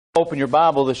Open your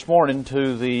Bible this morning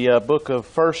to the book of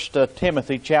 1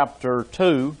 Timothy chapter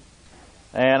 2,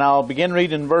 and I'll begin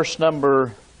reading verse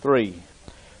number 3.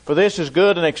 For this is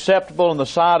good and acceptable in the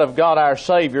sight of God our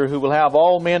Savior, who will have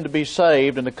all men to be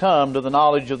saved and to come to the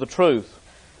knowledge of the truth.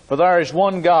 For there is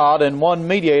one God and one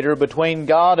mediator between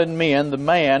God and men, the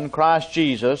man, Christ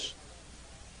Jesus,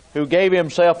 who gave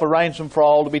himself a ransom for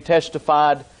all to be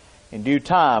testified in due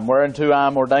time, whereunto I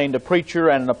am ordained a preacher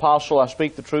and an apostle. I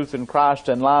speak the truth in Christ,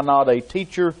 and lie not, a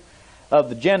teacher of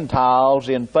the Gentiles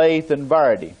in faith and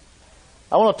verity.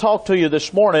 I want to talk to you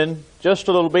this morning just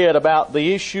a little bit about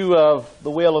the issue of the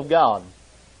will of God.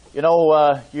 You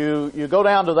know, you go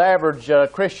down to the average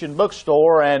Christian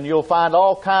bookstore and you'll find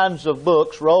all kinds of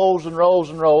books, rows and rows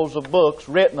and rows of books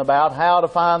written about how to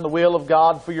find the will of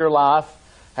God for your life,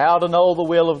 how to know the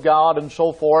will of God, and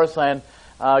so forth. And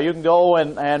you can go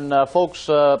and folks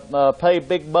pay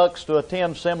big bucks to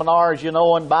attend seminars, you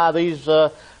know, and buy these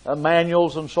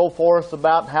manuals and so forth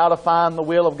about how to find the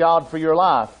will of God for your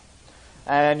life.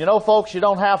 And you know, folks, you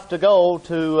don't have to go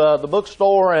to the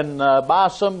bookstore and buy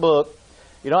some book.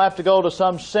 You don't have to go to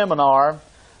some seminar.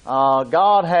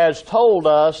 God has told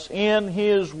us in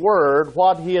His Word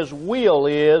what His will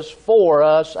is for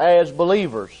us as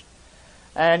believers.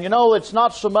 And you know, it's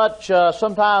not so much,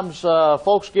 sometimes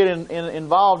folks get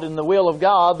involved in the will of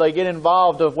God. They get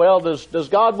involved of, well, does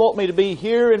God want me to be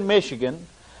here in Michigan?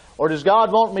 Or does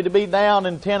God want me to be down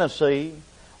in Tennessee?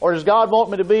 Or does God want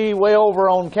me to be way over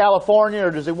on California?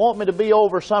 Or does He want me to be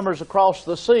over summers across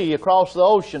the sea, across the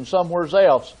ocean, somewhere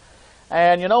else?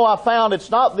 And you know, I found it's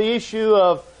not the issue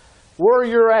of where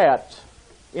you're at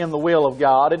in the will of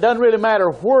God. It doesn't really matter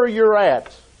where you're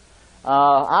at.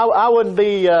 I wouldn't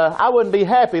be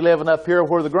happy living up here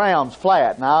where the ground's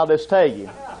flat. Now, I'll just tell you,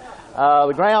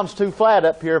 the ground's too flat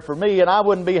up here for me, and I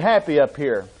wouldn't be happy up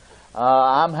here.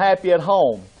 I'm happy at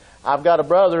home. I've got a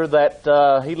brother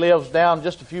that he lives down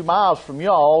just a few miles from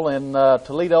y'all in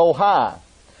Toledo, Ohio,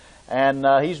 and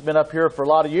he's been up here for a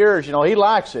lot of years. You know, he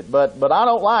likes it, but I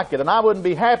don't like it, and I wouldn't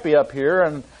be happy up here,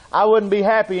 and I wouldn't be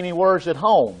happy anywhere at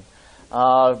home.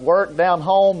 Work down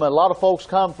home, a lot of folks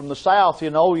come from the south, you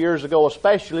know, years ago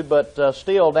especially, but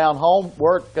still down home,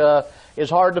 work is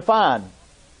hard to find.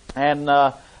 And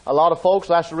a lot of folks,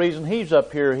 that's the reason he's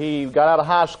up here. He got out of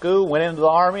high school, went into the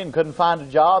Army, and couldn't find a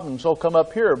job, and so come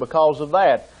up here because of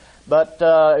that. But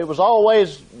it was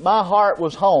always, my heart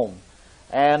was home.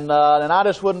 And I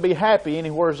just wouldn't be happy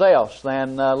anywhere else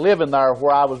than living there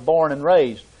where I was born and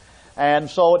raised. And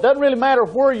so it doesn't really matter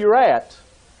where you're at.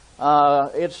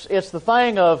 It's the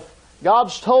thing of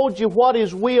God's told you what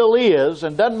His will is,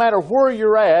 and doesn't matter where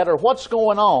you're at or what's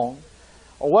going on,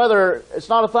 or whether it's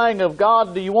not a thing of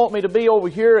God, do you want me to be over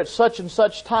here at such and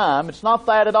such time? It's not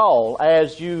that at all,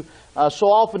 as you so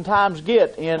oftentimes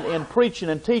get in preaching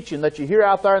and teaching that you hear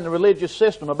out there in the religious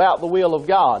system about the will of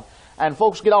God. And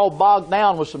folks get all bogged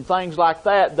down with some things like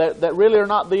that really are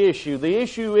not the issue. The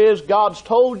issue is God's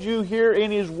told you here in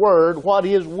His Word what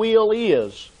His will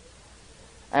is.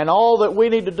 And all that we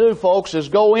need to do, folks, is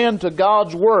go into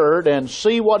God's Word and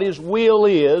see what His will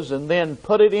is and then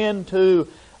put it into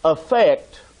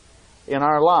effect in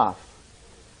our life.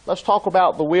 Let's talk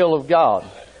about the will of God.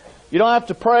 You don't have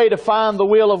to pray to find the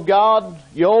will of God.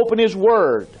 You open His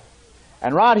Word.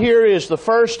 And right here is the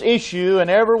first issue in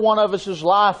every one of us'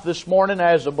 life this morning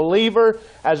as a believer,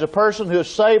 as a person who is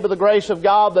saved by the grace of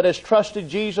God, that has trusted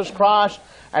Jesus Christ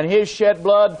and His shed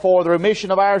blood for the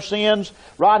remission of our sins.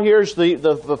 Right here's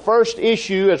the first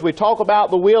issue as we talk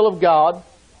about the will of God.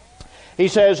 He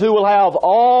says, who will have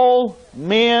all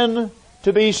men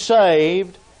to be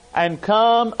saved and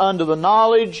come unto the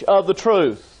knowledge of the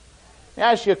truth. Let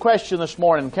me ask you a question this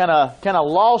morning. Can a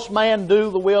lost man do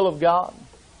the will of God?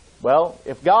 Well,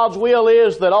 if God's will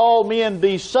is that all men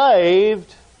be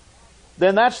saved,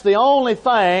 then that's the only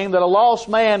thing that a lost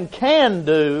man can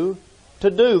do to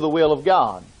do the will of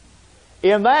God.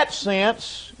 In that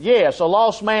sense, yes, a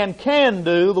lost man can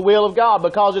do the will of God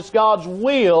because it's God's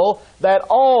will that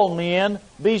all men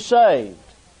be saved.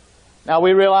 Now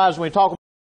we realize when we talk about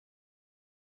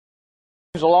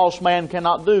things, a lost man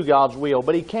cannot do God's will,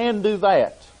 but he can do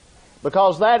that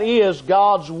because that is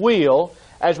God's will.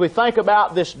 As we think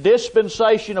about this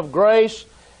dispensation of grace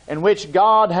in which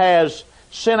God has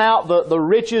sent out the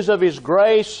riches of His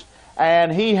grace,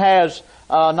 and He has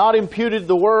not imputed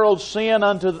the world's sin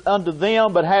unto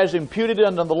them, but has imputed it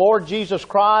unto the Lord Jesus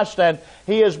Christ, and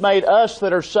He has made us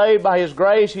that are saved by His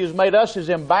grace, He has made us His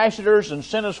ambassadors and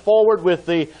sent us forward with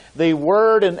the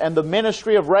word and the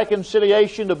ministry of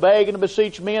reconciliation to beg and to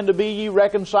beseech men to be ye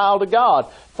reconciled to God.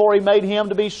 For He made Him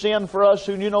to be sin for us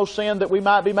who knew no sin, that we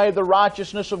might be made the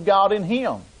righteousness of God in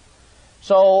Him.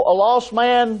 So a lost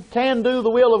man can do the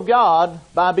will of God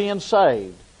by being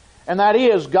saved. And that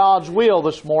is God's will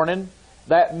this morning,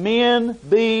 that men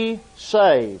be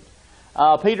saved.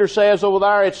 Peter says over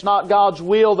there, it's not God's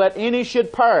will that any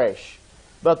should perish,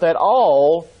 but that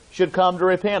all should come to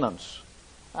repentance.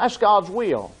 That's God's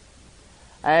will.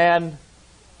 And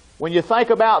when you think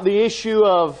about the issue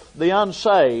of the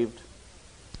unsaved,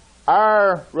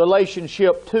 our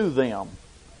relationship to them,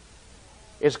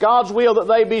 it's God's will that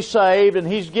they be saved, and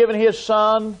He's given His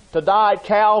Son to die at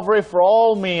Calvary for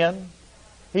all men.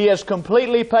 He has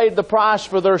completely paid the price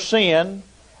for their sin,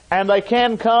 and they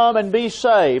can come and be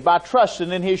saved by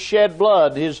trusting in His shed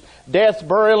blood. His death,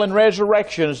 burial, and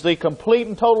resurrection is the complete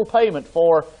and total payment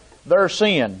for their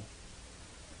sin.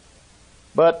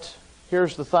 But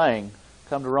here's the thing.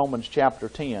 Come to Romans chapter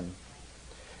 10.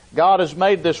 God has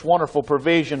made this wonderful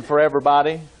provision for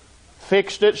everybody,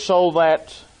 fixed it so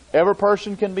that every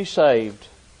person can be saved.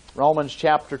 Romans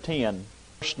chapter 10,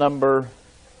 verse number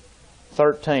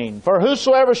 13. For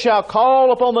whosoever shall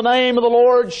call upon the name of the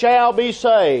Lord shall be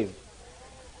saved.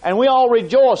 And we all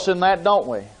rejoice in that, don't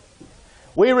we?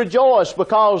 We rejoice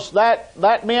because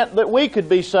that meant that we could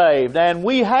be saved, and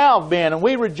we have been, and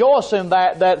we rejoice in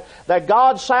that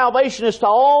God's salvation is to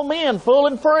all men, full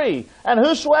and free. And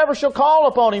whosoever shall call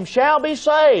upon Him shall be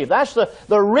saved. That's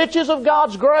the riches of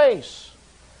God's grace.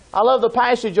 I love the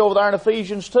passage over there in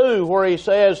Ephesians 2 where he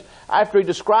says, after he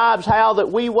describes how that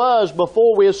we was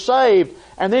before we was saved,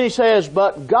 and then he says,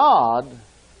 but God,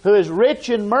 who is rich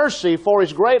in mercy, for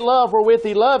His great love wherewith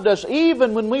He loved us,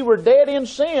 even when we were dead in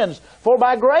sins, for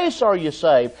by grace are you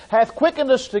saved, hath quickened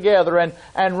us together,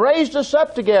 and raised us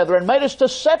up together, and made us to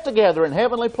sit together in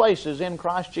heavenly places in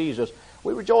Christ Jesus.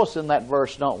 We rejoice in that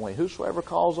verse, don't we? Whosoever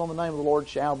calls on the name of the Lord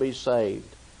shall be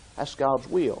saved. That's God's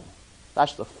will.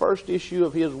 That's the first issue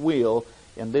of His will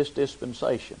in this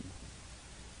dispensation.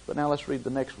 But now let's read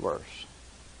the next verse.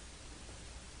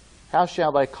 How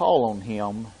shall they call on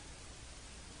Him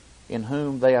in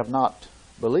whom they have not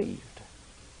believed?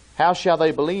 How shall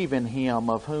they believe in Him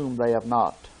of whom they have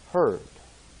not heard?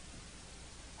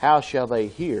 How shall they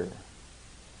hear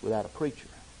without a preacher?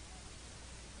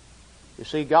 You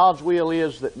see, God's will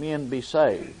is that men be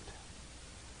saved.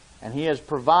 And He has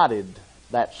provided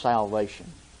that salvation,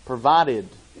 provided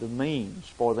the means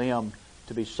for them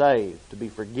to be saved, to be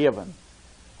forgiven,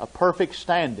 a perfect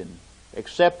standing,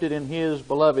 accepted in His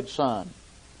beloved Son.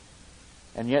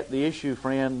 And yet the issue,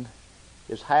 friend,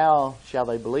 is how shall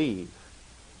they believe?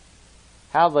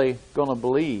 How are they going to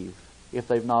believe if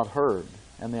they've not heard?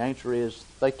 And the answer is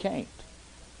they can't.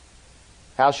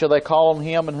 How shall they call on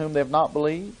Him in whom they have not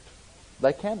believed?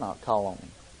 They cannot call on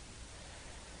Him.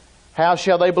 How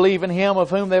shall they believe in Him of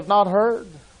whom they have not heard?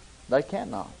 They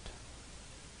cannot.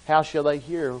 How shall they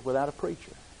hear without a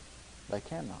preacher? They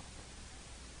cannot.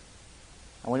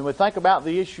 And when we think about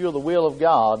the issue of the will of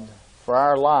God for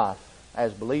our life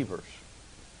as believers,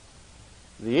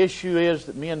 the issue is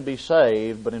that men be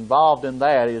saved, but involved in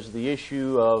that is the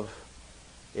issue of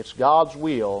it's God's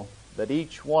will that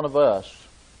each one of us,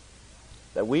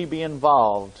 that we be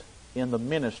involved in the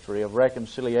ministry of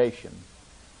reconciliation,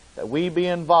 that we be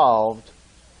involved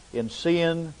in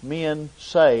seeing men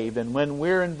saved. And when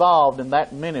we're involved in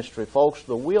that ministry, folks,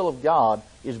 the will of God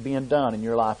is being done in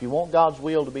your life. You want God's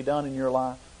will to be done in your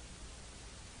life?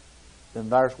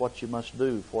 Then there's what you must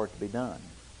do for it to be done.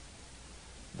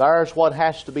 There's what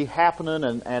has to be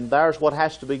happening, and there's what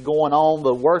has to be going on.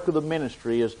 The work of the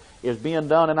ministry is being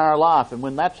done in our life. And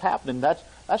when that's happening,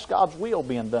 that's God's will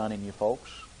being done in you, folks.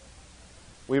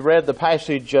 We read the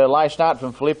passage last night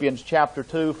from Philippians chapter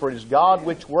 2, for it is God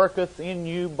which worketh in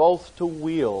you both to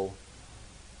will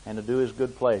and to do His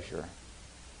good pleasure.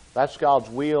 That's God's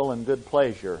will and good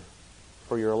pleasure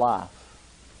for your life.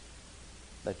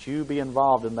 That you be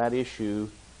involved in that issue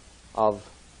of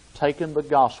taking the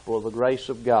gospel of the grace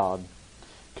of God,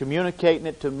 communicating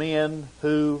it to men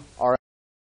who are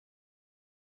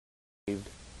saved.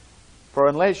 For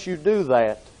unless you do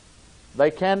that, they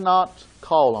cannot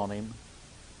call on Him.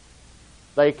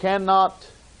 They cannot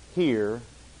hear.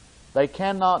 They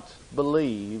cannot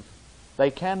believe. They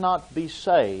cannot be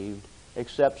saved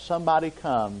except somebody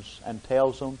comes and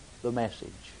tells them the message.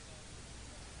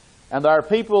 And there are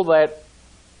people that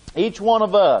each one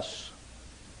of us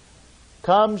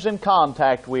comes in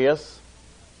contact with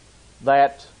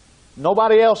that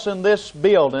nobody else in this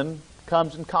building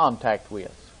comes in contact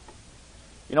with.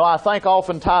 You know, I think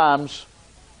oftentimes,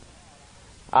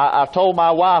 I've told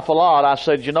my wife a lot. I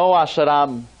said,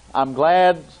 I'm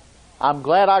glad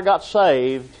I got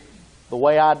saved the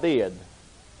way I did.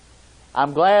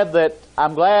 I'm glad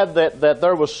that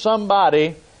there was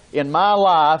somebody in my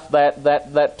life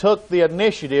that took the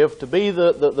initiative to be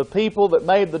the people that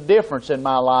made the difference in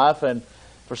my life. And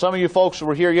for some of you folks who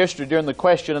were here yesterday during the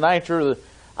question and answer,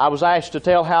 I was asked to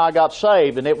tell how I got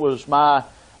saved, and it was my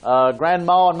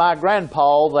grandma and my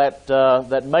grandpa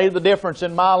that made the difference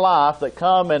in my life, that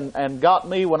come and got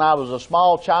me when I was a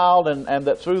small child, and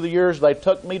that through the years they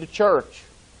took me to church.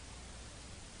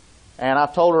 And I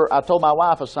told my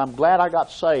wife, I said, I'm glad I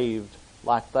got saved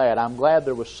like that. I'm glad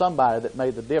there was somebody that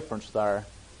made the difference there.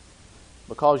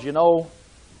 Because, you know,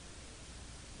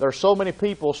 there are so many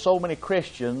people, so many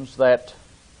Christians, that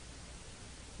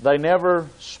they never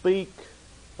speak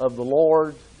of the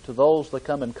Lord to those they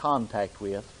come in contact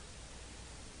with.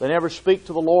 They never speak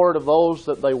to the Lord of those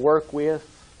that they work with,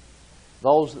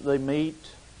 those that they meet,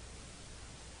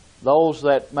 those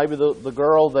that maybe the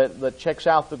girl that checks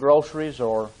out the groceries,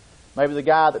 or maybe the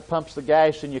guy that pumps the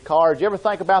gas in your car. Did you ever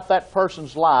think about that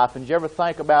person's life? And did you ever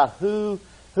think about who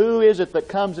is it that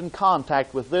comes in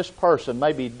contact with this person,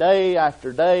 maybe day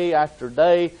after day after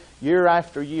day, year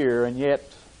after year, and yet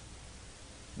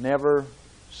never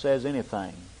says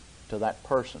anything to that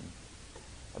person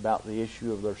about the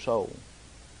issue of their soul?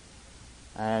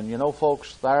 And you know,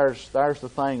 folks, there's the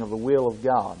thing of the will of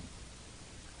God.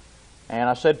 And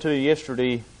I said to you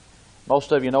yesterday,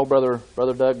 most of you know Brother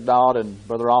Doug Dodd and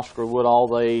Brother Oscar Woodall.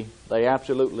 They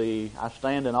absolutely, I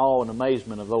stand in awe and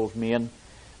amazement of those men,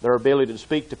 their ability to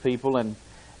speak to people, and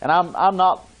I'm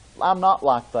not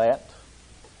like that.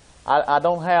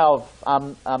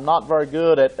 I'm not very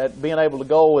good at being able to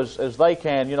go as they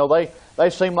can. You know, they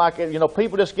seem like, you know,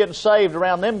 people just getting saved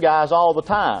around them guys all the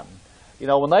time. You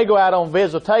know, when they go out on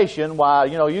visitation, why,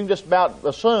 you know, you can just about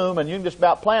assume and you can just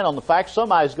about plan on the fact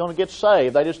somebody's going to get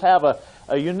saved. They just have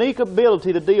a unique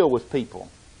ability to deal with people.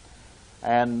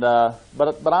 And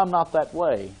but I'm not that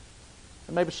way.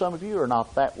 And maybe some of you are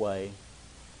not that way.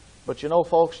 But you know,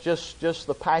 folks, just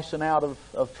the passing out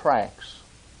of tracts.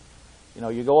 You know,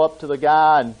 you go up to the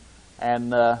guy, and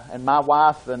my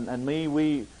wife and me,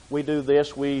 we do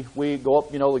this. We go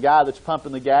up, you know, the guy that's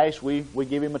pumping the gas, we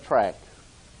give him a tract.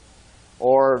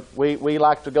 Or we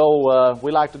like to go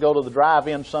to the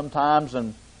drive-in sometimes,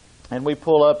 and we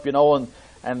pull up, you know,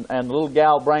 and the little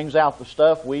gal brings out the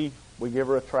stuff, we give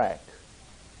her a tract.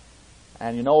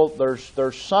 And you know,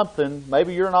 there's something.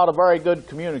 Maybe you're not a very good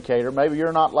communicator. Maybe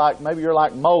you're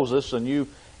like Moses, and you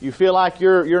feel like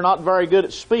you're not very good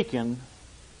at speaking.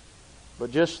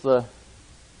 But just the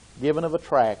giving of a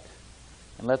tract,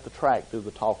 and let the tract do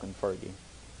the talking for you.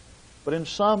 But in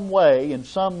some way, in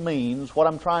some means, what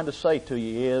I'm trying to say to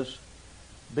you is,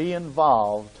 be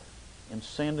involved in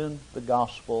sending the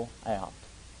gospel out.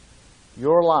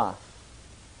 Your life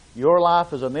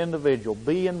as an individual,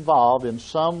 be involved in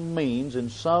some means,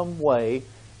 in some way,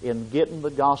 in getting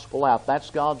the gospel out. That's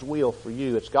God's will for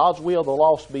you. It's God's will the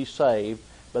lost be saved,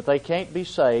 but they can't be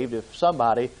saved if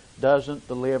somebody doesn't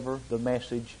deliver the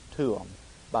message to them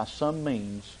by some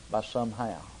means, by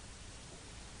somehow.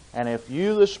 And if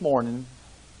you this morning,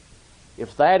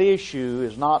 if that issue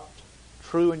is not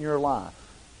true in your life,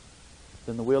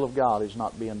 then the will of God is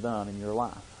not being done in your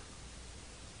life.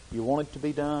 You want it to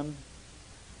be done,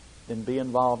 then be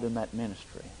involved in that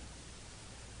ministry.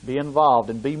 Be involved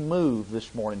and be moved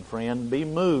this morning, friend. Be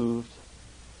moved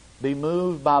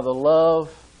by the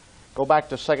love. Go back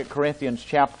to 2 Corinthians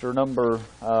chapter number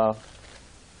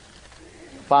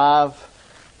 5.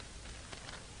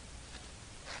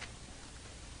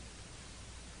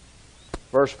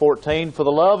 Verse 14, for the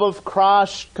love of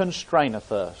Christ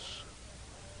constraineth us,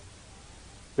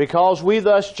 because we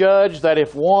thus judge that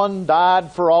if one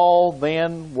died for all,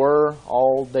 then were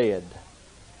all dead.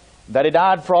 That he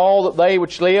died for all, that they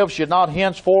which live should not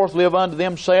henceforth live unto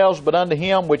themselves, but unto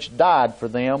him which died for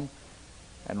them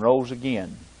and rose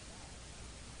again.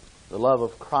 The love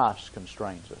of Christ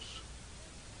constrains us.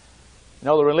 You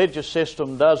know, the religious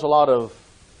system does a lot of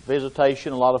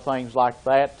visitation, a lot of things like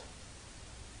that.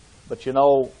 But you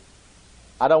know,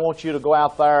 I don't want you to go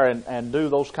out there and do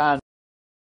those kinds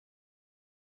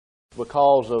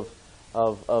because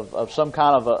of some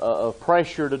kind of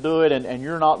pressure to do it, and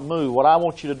you're not moved. What I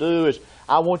want you to do is,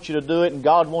 I want you to do it, and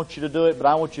God wants you to do it, but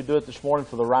I want you to do it this morning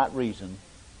for the right reason.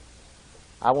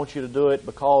 I want you to do it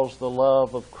because the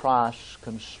love of Christ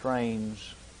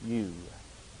constrains you.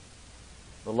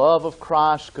 The love of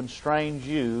Christ constrains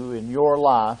you in your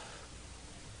life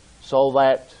so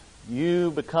that you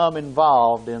become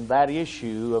involved in that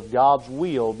issue of God's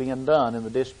will being done in the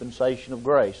dispensation of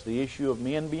grace, the issue of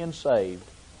men being saved.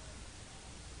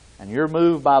 And you're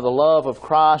moved by the love of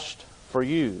Christ for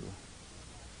you.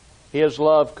 His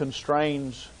love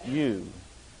constrains you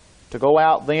to go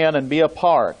out then and be a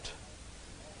part.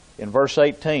 In verse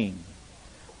 18,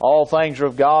 All things are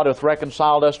of God, who hath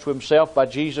reconciled us to himself by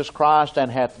Jesus Christ,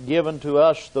 and hath given to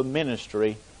us the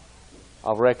ministry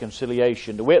of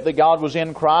reconciliation. To wit, that God was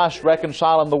in Christ,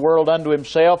 reconciling the world unto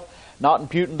himself, not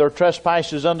imputing their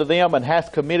trespasses unto them, and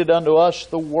hath committed unto us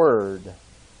the word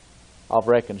of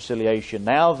reconciliation.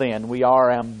 Now then, we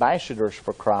are ambassadors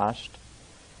for Christ,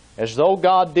 as though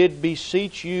God did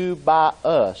beseech you by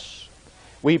us.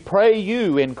 We pray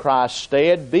you in Christ's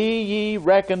stead, be ye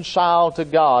reconciled to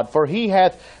God. For he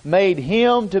hath made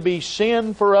him to be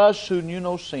sin for us who knew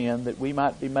no sin, that we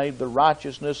might be made the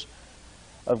righteousness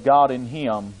of God in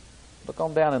him. Look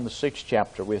on down in the 6th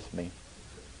chapter with me.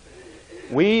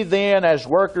 We then, as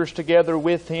workers together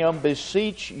with him,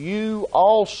 beseech you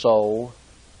also,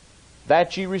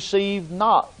 that ye receive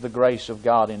not the grace of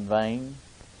God in vain.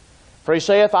 For he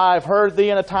saith, I have heard thee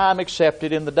in a time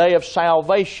accepted, in the day of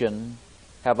salvation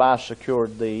have I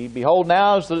secured thee. Behold,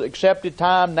 now is the accepted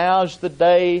time, now is the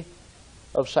day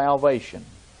of salvation.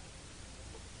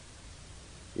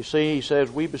 You see, he says,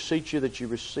 we beseech you that you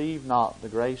receive not the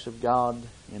grace of God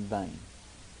in vain.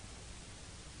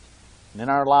 And in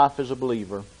our life as a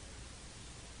believer,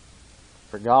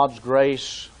 for God's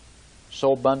grace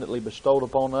so abundantly bestowed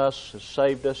upon us has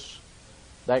saved us.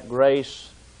 That grace,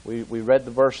 we read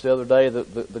the verse the other day,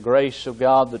 that the grace of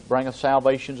God that bringeth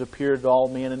salvation is appeared to all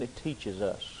men, and it teaches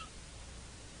us.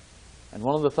 And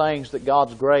one of the things that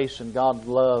God's grace and God's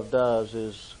love does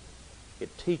is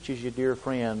it teaches you, dear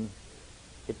friend,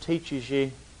 it teaches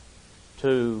you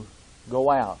to go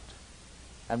out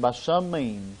and by some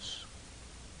means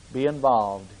be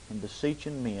involved in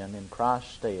beseeching men in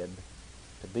Christ's stead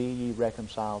to be ye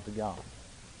reconciled to God.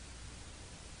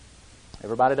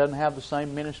 Everybody doesn't have the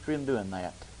same ministry in doing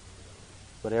that,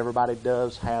 but everybody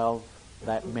does have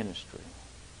that ministry.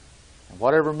 And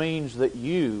whatever means that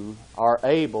you are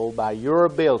able by your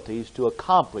abilities to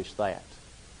accomplish that.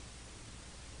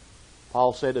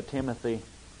 Paul said to Timothy,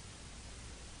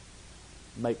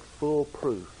 make full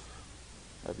proof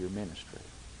of your ministry.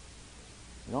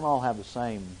 We don't all have the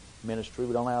same ministry.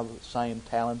 We don't have the same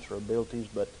talents or abilities,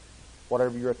 but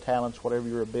whatever your talents, whatever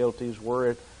your abilities,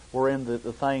 wherein the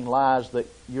thing lies that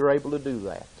you're able to do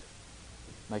that.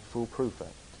 Make full proof of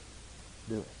it.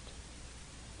 Do it.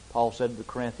 Paul said to the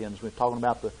Corinthians, we're talking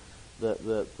about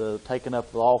the taking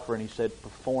up the offering, he said,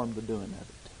 perform the doing of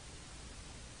it.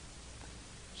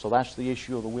 So that's the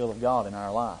issue of the will of God in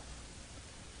our life.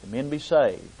 The men be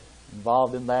saved.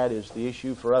 Involved in that is the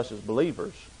issue for us as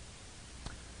believers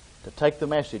to take the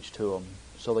message to them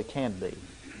so they can be,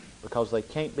 because they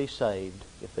can't be saved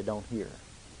if they don't hear.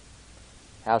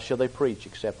 How shall they preach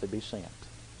except they be sent?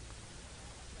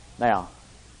 Now,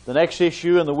 the next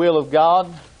issue in the will of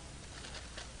God,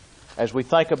 as we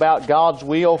think about God's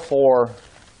will for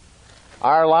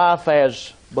our life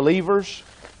as believers,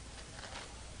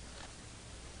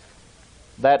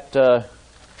 that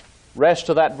rest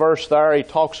of that verse there, he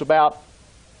talks about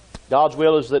God's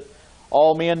will is that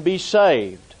all men be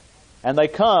saved, and they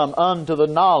come unto the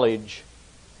knowledge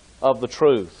of the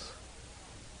truth.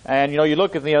 And you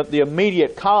look at the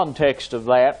immediate context of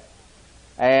that,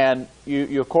 and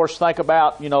you of course think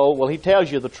about, well, he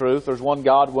tells you the truth. There's one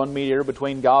God, one mediator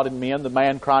between God and men, the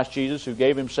man Christ Jesus, who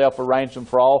gave himself a ransom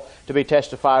for all, to be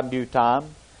testified in due time.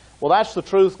 Well, that's the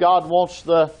truth God wants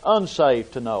the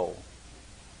unsaved to know.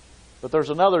 But there's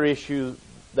another issue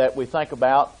that we think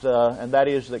about, and that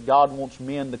is that God wants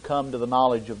men to come to the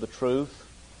knowledge of the truth.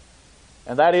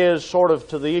 And that is sort of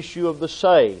to the issue of the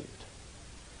saved.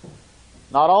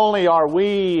 Not only are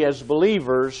we as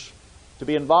believers to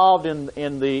be involved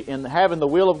in having the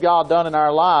will of God done in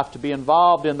our life, to be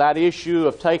involved in that issue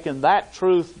of taking that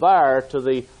truth there to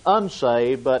the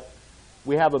unsaved, but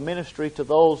we have a ministry to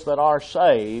those that are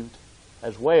saved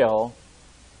as well.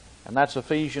 And that's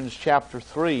Ephesians chapter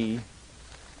 3,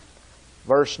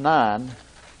 verse 9.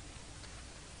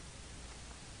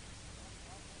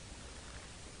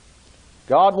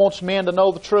 God wants men to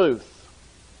know the truth.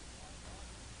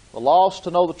 The lost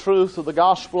to know the truth of the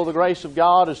gospel of the grace of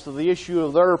God as to the issue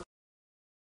of their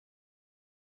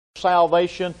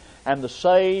salvation, and the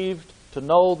saved to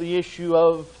know the issue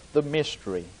of the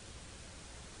mystery.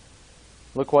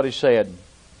 Look what he said.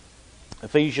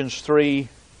 Ephesians 3,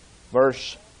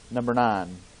 verse number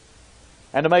 9.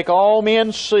 And to make all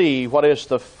men see what is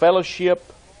the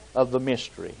fellowship of the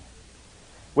mystery,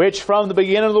 which from the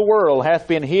beginning of the world hath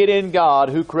been hid in God,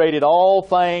 who created all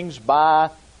things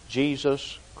by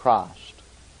Jesus Christ.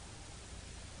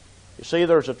 You see,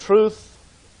 there's a truth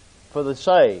for the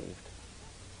saved.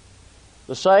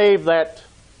 The saved that,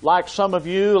 like some of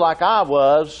you, like I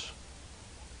was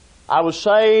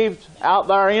saved out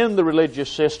there in the religious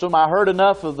system. I heard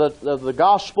enough of the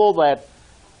gospel that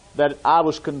that I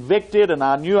was convicted and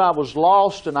I knew I was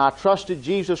lost and I trusted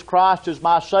Jesus Christ as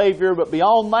my Savior. But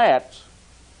beyond that,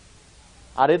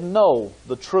 I didn't know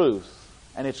the truth.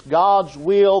 And it's God's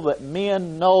will that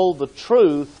men know the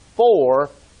truth for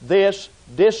this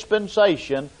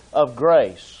dispensation of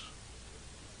grace.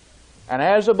 And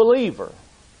as a believer,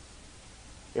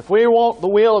 if we want the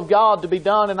will of God to be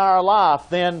done in our life,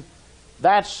 then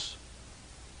that's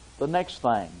the next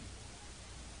thing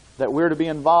that we're to be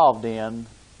involved in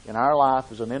our life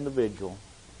as an individual.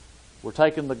 We're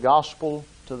taking the gospel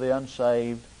to the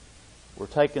unsaved. We're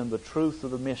taking the truth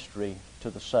of the mystery to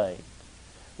the saved.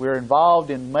 We're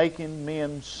involved in making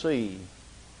men see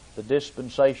the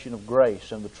dispensation of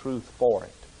grace and the truth for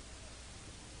it.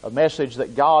 A message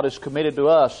that God has committed to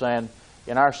us, and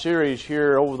in our series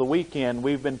here over the weekend,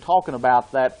 we've been talking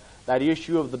about that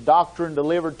issue of the doctrine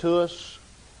delivered to us.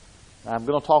 I'm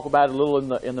going to talk about it a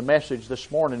little in the message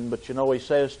this morning, but you know, he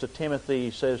says to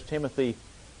Timothy, Timothy,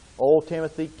 "O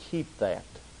Timothy, keep that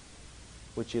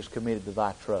which is committed to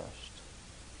thy trust."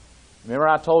 Remember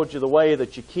I told you the way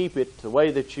that you keep it, the way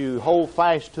that you hold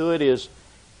fast to it is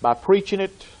by preaching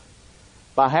it,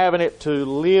 by having it to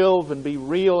live and be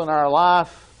real in our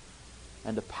life,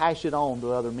 and to pass it on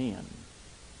to other men.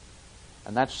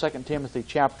 And that's 2 Timothy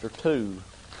chapter 2.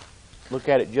 Look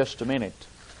at it just a minute.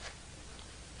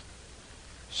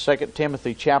 2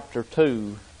 Timothy chapter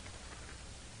 2.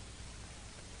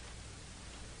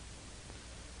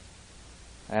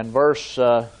 And verse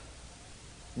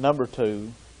number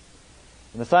 2.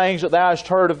 "And the things that thou hast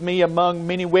heard of me among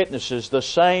many witnesses, the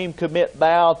same commit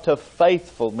thou to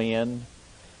faithful men,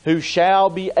 who shall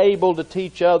be able to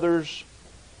teach others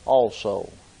also."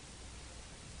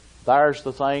 There's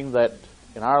the thing that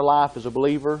in our life as a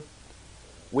believer,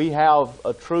 we have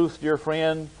a truth, dear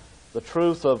friend, the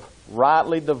truth of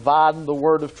rightly dividing the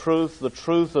word of truth, the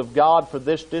truth of God for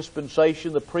this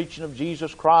dispensation, the preaching of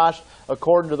Jesus Christ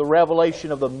according to the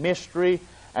revelation of the mystery,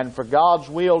 and for God's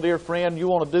will, dear friend. You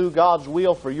want to do God's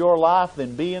will for your life,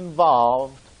 then be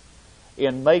involved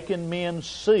in making men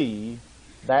see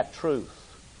that truth.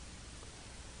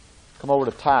 Come over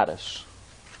to Titus.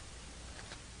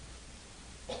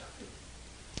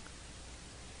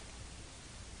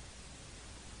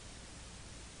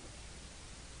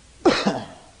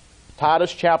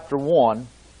 Titus chapter 1,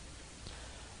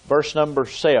 verse number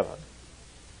 7.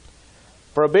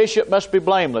 "For a bishop must be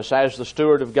blameless as the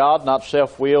steward of God, not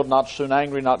self-willed, not soon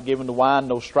angry, not given to wine,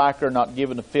 no striker, not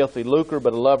given to filthy lucre,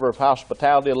 but a lover of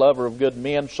hospitality, a lover of good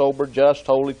men, sober, just,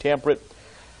 holy, temperate,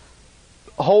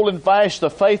 holding fast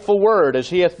the faithful word as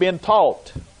he hath been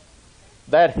taught,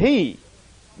 that he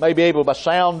may be able by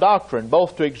sound doctrine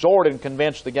both to exhort and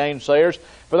convince the gainsayers.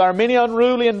 For there are many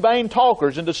unruly and vain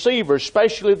talkers and deceivers,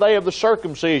 especially they of the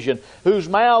circumcision, whose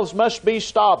mouths must be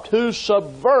stopped, who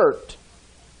subvert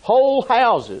whole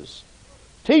houses,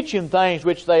 teaching things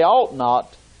which they ought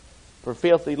not, for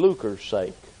filthy lucre's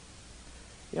sake."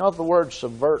 You know what the word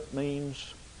subvert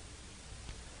means?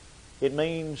 It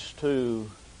means to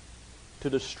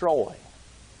destroy.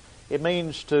 It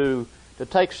means to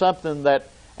take something that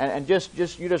and you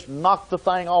just knock the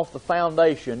thing off the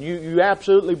foundation. You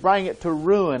absolutely bring it to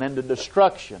ruin and to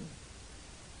destruction.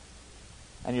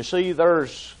 And you see,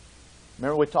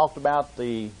 remember we talked about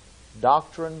the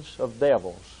doctrines of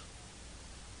devils.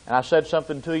 And I said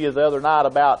something to you the other night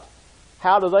about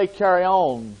how do they carry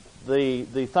on the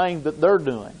thing that they're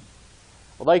doing.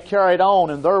 Well, they carry it on,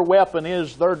 and their weapon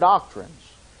is their doctrines.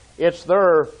 It's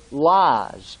their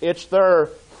lies. It's their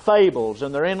fables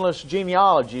and their endless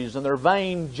genealogies and their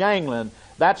vain jangling.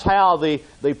 That's how the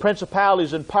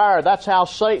principalities and power, that's how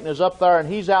Satan is up there,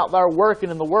 and he's out there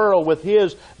working in the world with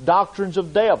his doctrines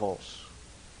of devils.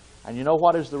 And you know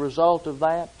what is the result of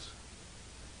that?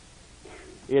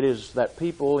 It is that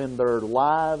people in their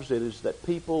lives, it is that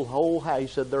people he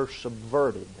said they're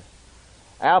subverted.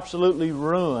 Absolutely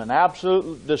ruin,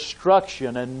 absolute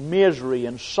destruction and misery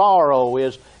and sorrow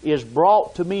is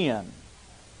brought to men.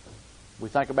 We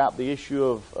think about the issue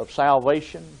of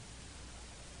salvation.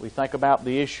 We think about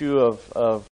the issue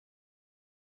of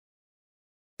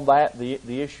that,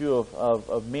 the issue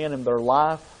of men in their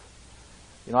life.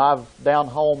 You know, down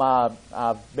home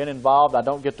I've been involved. I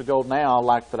don't get to go now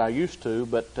like that I used to,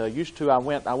 but I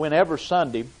went every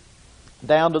Sunday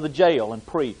down to the jail and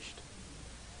preached.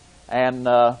 And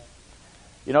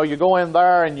you know, you go in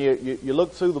there and you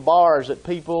look through the bars at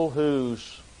people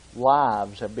whose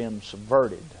lives have been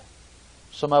subverted.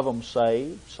 Some of them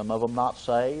saved, some of them not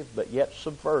saved, but yet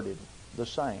subverted the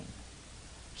same.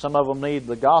 Some of them need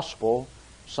the gospel.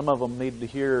 Some of them need to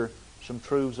hear some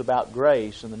truths about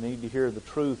grace, and they need to hear the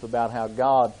truth about how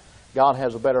God God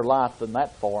has a better life than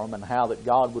that for them, and how that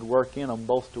God would work in them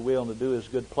both to will and to do His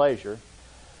good pleasure.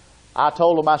 I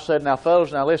told them, I said, now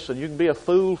fellas, now listen, you can be a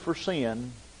fool for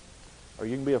sin, or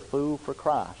you can be a fool for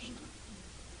Christ.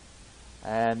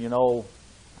 And you know,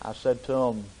 I said to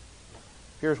them,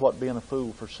 here's what being a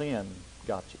fool for sin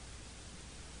got you.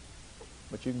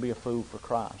 But you can be a fool for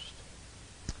Christ.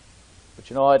 But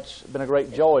you know, it's been a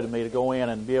great joy to me to go in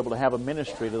and be able to have a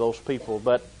ministry to those people.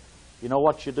 But you know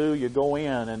what you do? You go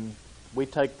in and we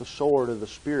take the sword of the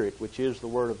Spirit, which is the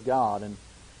Word of God, and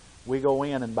we go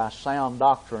in and by sound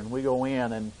doctrine, we go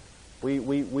in and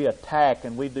we attack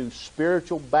and we do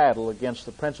spiritual battle against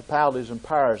the principalities and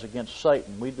powers, against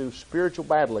Satan. We do spiritual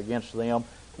battle against them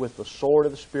with the sword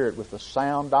of the Spirit, with the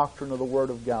sound doctrine of the Word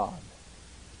of God.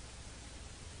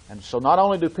 And so not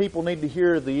only do people need to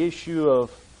hear the issue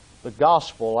of the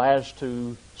gospel as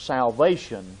to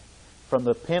salvation from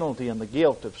the penalty and the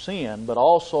guilt of sin, but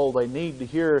also they need to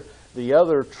hear the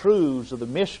other truths of the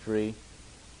mystery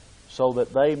so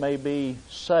that they may be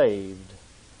saved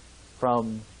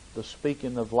from the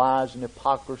speaking of lies and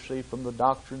hypocrisy, from the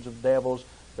doctrines of devils.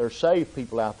 There are saved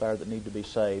people out there that need to be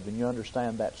saved, and you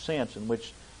understand that sense in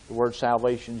which the word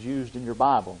salvation is used in your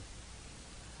Bible.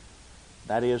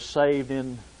 That is, saved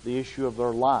in the issue of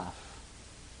their life.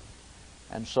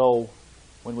 And so,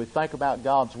 when we think about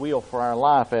God's will for our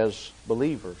life as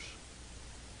believers,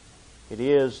 it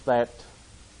is that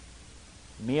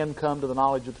men come to the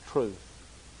knowledge of the truth.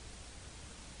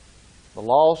 The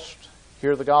lost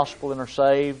hear the gospel and are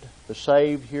saved. The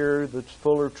saved hear the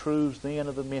fuller truths then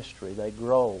of the mystery. They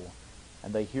grow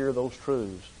and they hear those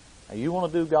truths. Now you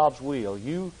want to do God's will.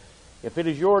 If it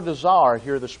is your desire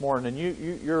here this morning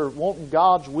and you're wanting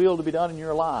God's will to be done in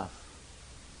your life,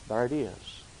 there it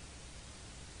is.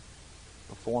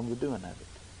 Perform the doing of it.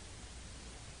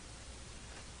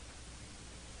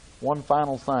 One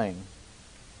final thing.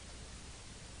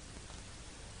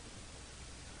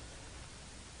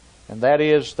 And that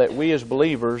is that we as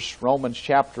believers, Romans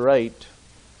chapter 8,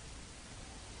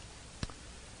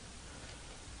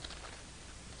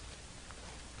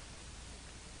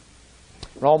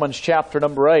 Romans chapter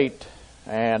number 8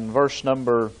 and verse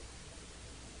number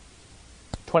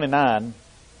 29.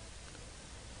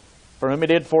 For whom He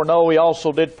did foreknow, He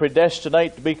also did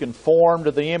predestinate to be conformed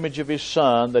to the image of His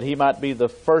Son, that He might be the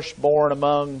firstborn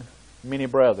among many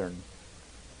brethren.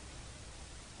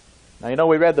 Now, you know,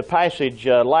 we read the passage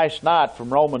last night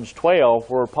from Romans 12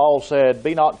 where Paul said,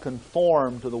 be not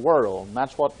conformed to the world. And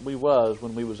that's what we was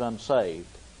when we was unsaved.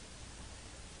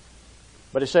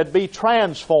 But he said, be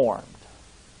transformed.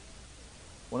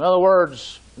 Well, in other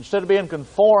words, instead of being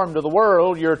conformed to the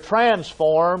world, you're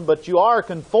transformed, but you are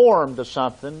conformed to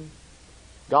something.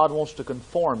 God wants to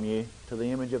conform you to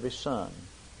the image of His Son.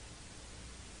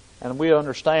 And we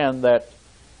understand that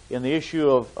in the issue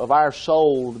of our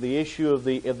soul, the issue of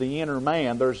the inner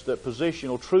man, there's the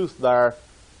positional truth there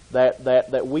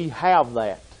that we have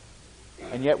that.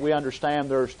 And yet we understand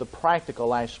there's the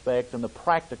practical aspect and the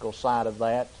practical side of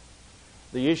that.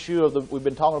 The issue of we've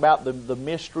been talking about the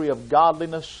mystery of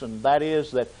godliness, and that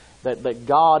is that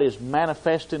God is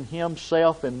manifesting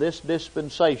Himself in this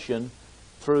dispensation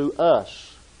through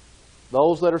us,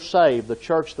 those that are saved, the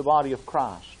church, the body of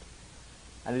Christ.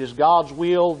 And it is God's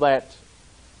will that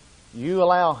you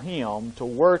allow Him to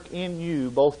work in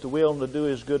you both to will and to do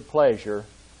His good pleasure,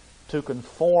 to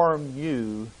conform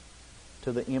you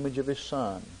to the image of His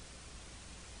Son.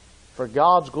 For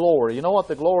God's glory. You know what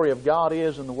the glory of God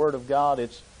is in the Word of God?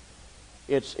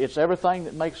 It's everything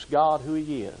that makes God who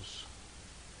He is.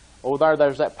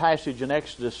 There's that passage in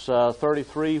Exodus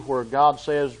 33 where God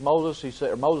says, Moses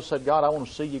said, God, I want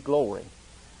to see Your glory.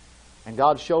 And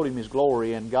God showed him His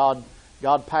glory, and God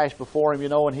passed before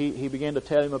him, and he began to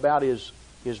tell him about His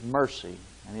mercy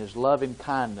and His loving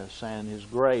kindness and His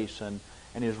grace and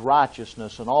His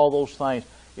righteousness and all those things.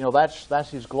 That's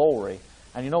His glory.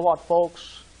 And you know what,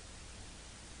 folks?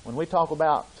 When we talk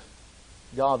about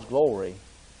God's glory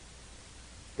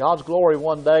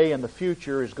one day in the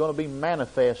future is going to be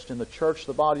manifest in the church,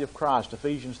 the body of Christ.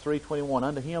 Ephesians 3:21.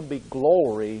 Unto Him be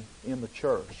glory in the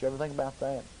church. You ever think about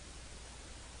that?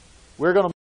 We're going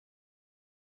to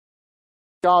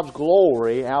God's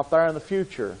glory out there in the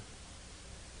future.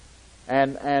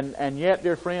 And yet,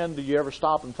 dear friend, do you ever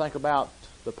stop and think about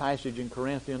the passage in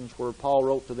Corinthians where Paul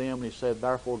wrote to them and he said,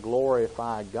 therefore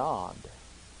glorify God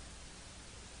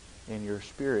in your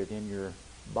spirit, in your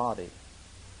body.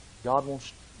 God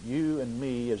wants you and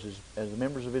me as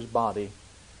members of His body.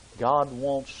 God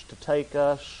wants to take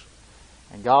us,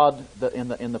 and God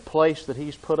in the place that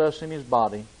He's put us in His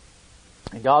body,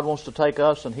 and God wants to take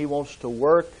us and He wants to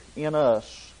work in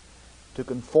us to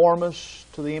conform us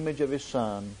to the image of His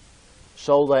Son,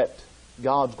 so that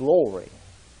God's glory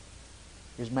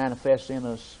is manifest in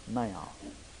us now.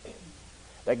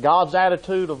 That God's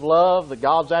attitude of love, that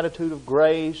God's attitude of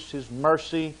grace, His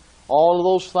mercy, all of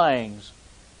those things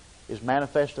is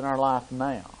manifest in our life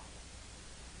now.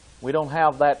 We don't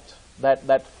have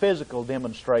that physical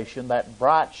demonstration, that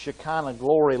bright Shekinah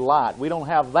glory light. We don't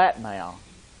have that now.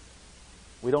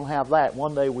 We don't have that.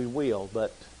 One day we will,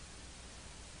 but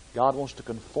God wants to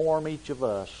conform each of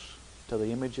us to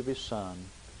the image of His Son.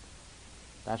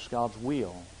 That's God's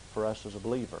will for us as a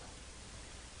believer.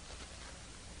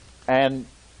 And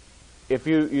if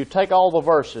you take all the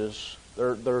verses,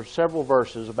 there are several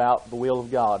verses about the will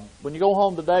of God. When you go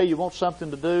home today, you want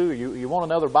something to do, you want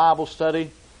another Bible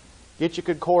study, get your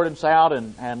concordance out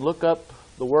and look up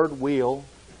the word will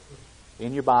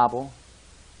in your Bible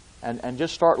and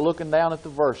just start looking down at the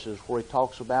verses where He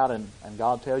talks about and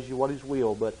God tells you what His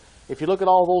will. But if you look at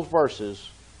all those verses,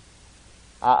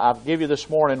 I'll give you this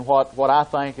morning what I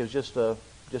think is just a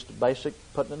basic,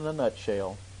 putting it in a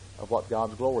nutshell of what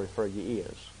God's glory for you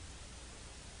is.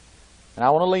 And I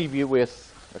want to leave you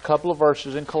with a couple of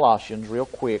verses in Colossians real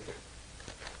quick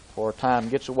before time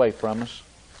gets away from us.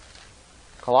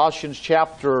 Colossians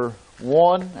chapter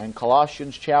 1 and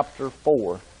Colossians chapter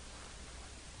 4.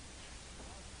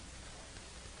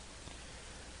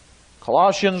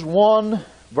 Colossians 1,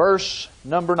 verse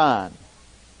number 9.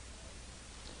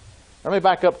 Let me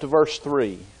back up to verse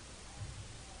 3.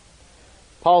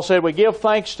 Paul said, "We give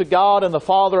thanks to God and the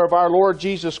Father of our Lord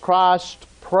Jesus Christ,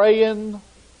 praying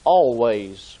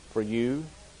always for you."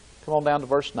 Come on down to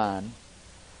verse 9.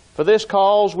 "For this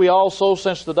cause we also,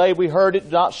 since the day we heard it,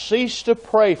 do not cease to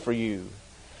pray for you,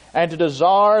 and to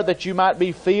desire that you might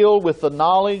be filled with the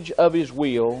knowledge of His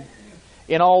will,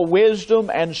 in all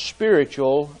wisdom and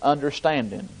spiritual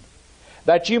understanding,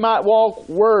 that you might walk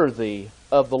worthy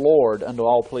of the Lord unto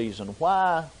all pleasing."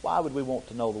 Why would we want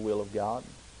to know the will of God?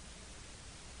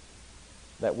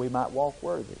 That we might walk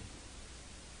worthy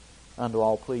unto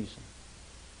all pleasing.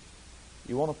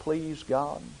 You want to please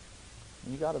God?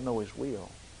 You got to know His will.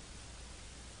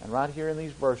 And right here in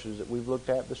these verses that we've looked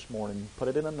at this morning, put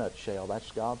it in a nutshell, that's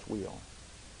God's will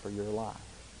for your life.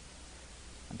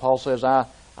 And Paul says, I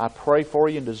pray for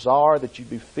you and desire that you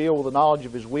be filled with the knowledge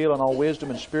of His will and all wisdom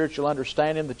and spiritual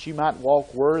understanding, that you might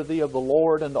walk worthy of the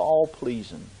Lord unto all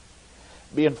pleasing,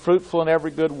 being fruitful in every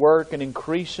good work and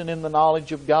increasing in the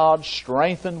knowledge of God,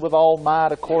 strengthened with all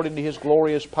might according to His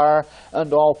glorious power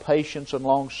unto all patience and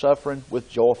long-suffering with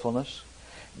joyfulness,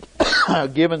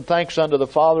 giving thanks unto the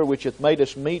Father which hath made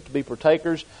us meet to be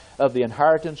partakers of the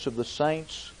inheritance of the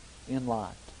saints in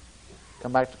light.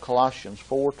 Come back to Colossians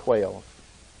 4:12.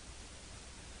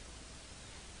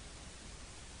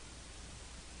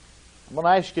 I'm going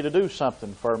to ask you to do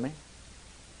something for me.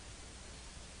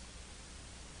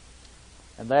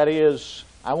 And that is,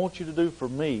 I want you to do for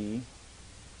me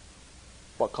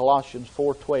what Colossians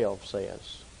 4:12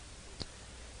 says.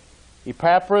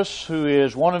 "Epaphras, who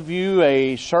is one of you,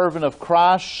 a servant of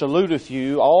Christ, saluteth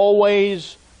you,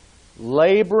 always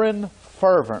laboring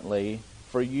fervently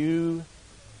for you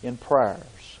in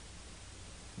prayers."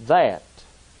 That,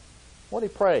 what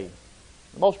did he pray?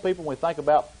 Most people, when we think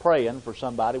about praying for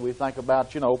somebody, we think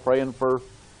about, praying for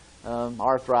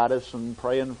arthritis and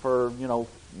praying for,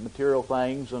 material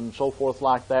things and so forth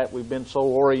like that. We've been so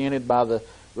oriented by the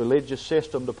religious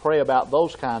system to pray about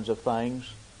those kinds of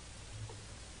things.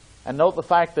 And note the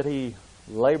fact that he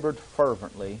labored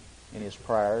fervently in his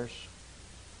prayers.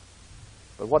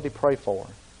 But what did he pray for?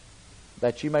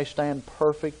 That you may stand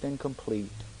perfect and complete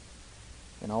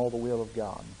in all the will of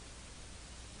God.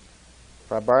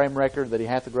 For I bear him record that he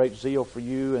hath a great zeal for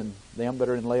you and them that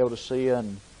are in Laodicea,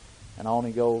 and on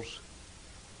he goes.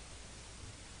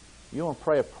 You want to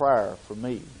pray a prayer for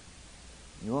me.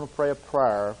 You want to pray a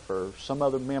prayer for some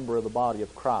other member of the body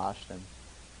of Christ, and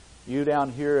you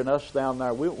down here and us down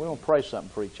there, we want to pray something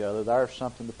for each other. There's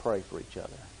something to pray for each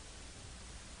other.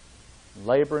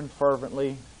 Laboring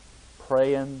fervently,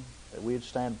 praying that we'd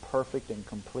stand perfect and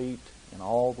complete in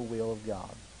all the will of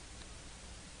God.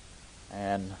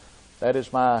 And that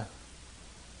is my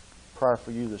prayer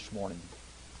for you this morning.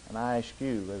 And I ask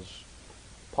you, as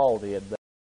Paul did, that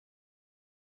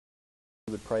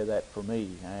you would pray that for me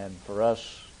and for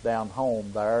us down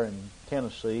home there in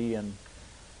Tennessee and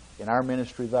in our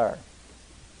ministry there.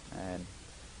 And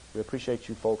we appreciate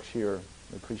you folks here.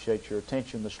 We appreciate your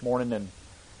attention this morning, and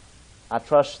I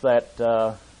trust that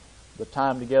the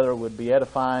time together would be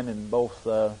edifying and both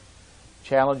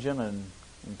challenging and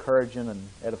encouraging and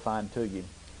edifying to you.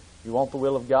 You want the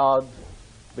will of God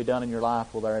to be done in your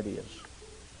life? Well, there it is.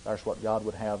 That's what God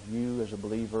would have you as a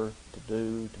believer to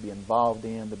do, to be involved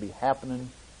in, to be happening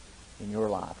in your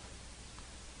life.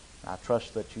 I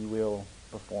trust that you will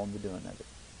perform the doing of it.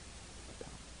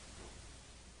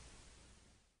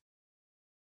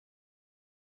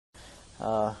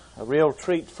 A real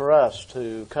treat for us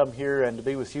to come here and to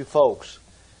be with you folks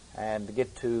and to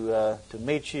get to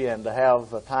meet you and to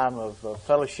have a time of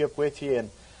fellowship with you.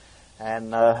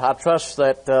 And I trust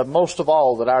that most of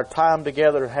all that our time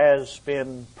together has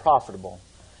been profitable.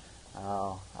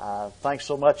 I think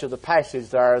so much of the passage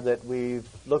there that we've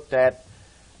looked at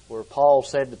where Paul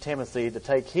said to Timothy to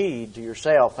take heed to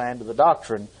yourself and to the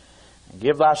doctrine and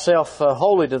give thyself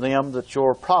wholly to them that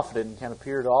you're profited and can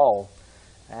appear to all.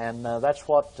 And that's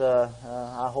what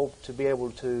I hope to be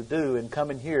able to do in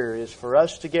coming here, is for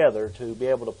us together to be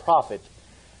able to profit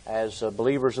as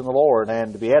believers in the Lord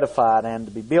and to be edified and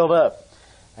to be built up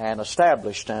and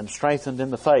established and strengthened in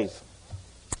the faith.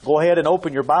 Go ahead and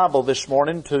open your Bible this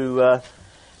morning to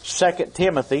 2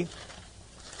 Timothy.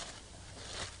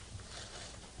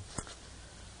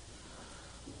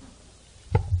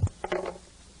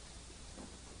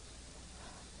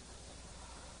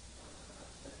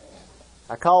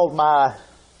 I called my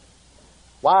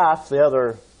wife the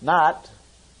other night,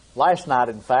 last night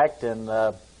in fact,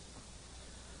 and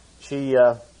she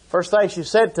first thing she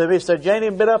said to me, she said, "Janie,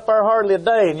 been up there hardly a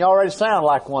day and you already sound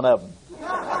like one of them."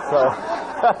 So,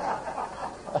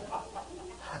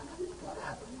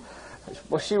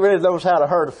 well, she really knows how to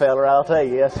hurt a feller, I'll tell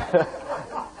you. Yes.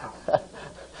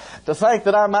 To think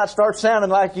that I might start sounding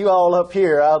like you all up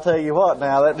here, I'll tell you what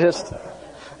now, that just...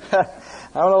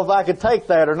 I don't know if I could take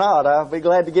that or not. I'll be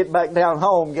glad to get back down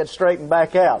home and get straightened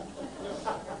back out.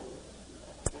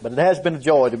 But it has been a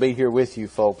joy to be here with you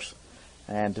folks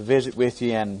and to visit with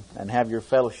you and have your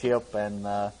fellowship and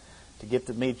to get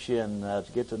to meet you and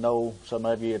to get to know some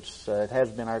of you. It has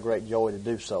been our great joy to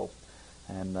do so.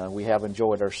 And we have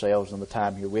enjoyed ourselves and the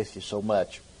time here with you so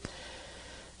much.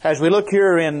 As we look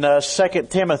here in 2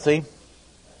 Timothy,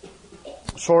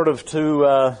 sort of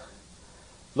to...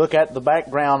 look at the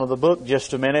background of the book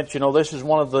just a minute. You know, this is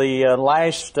one of the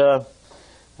last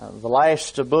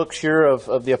books here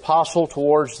of the apostle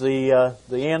towards the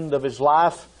end of his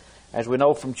life. As we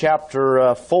know from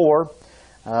chapter 4,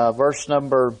 verse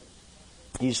number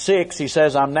 6, he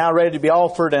says, "I'm now ready to be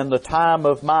offered, and the time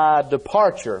of my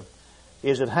departure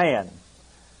is at hand."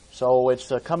 So it's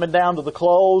coming down to the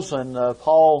close, and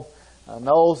Paul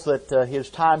knows that his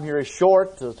time here is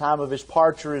short. The time of his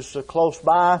departure is close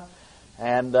by.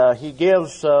 And he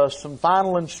gives some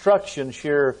final instructions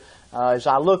here as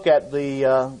I look at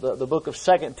the book of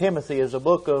 2 Timothy as a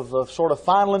book of sort of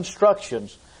final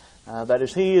instructions. That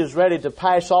is, he is ready to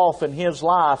pass off in his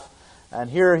life.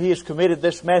 And here he has committed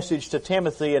this message to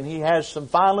Timothy, and he has some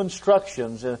final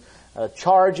instructions,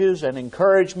 charges and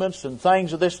encouragements and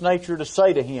things of this nature to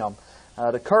say to him,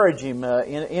 to encourage him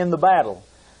in the battle.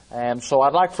 And so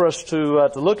I'd like for us to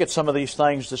look at some of these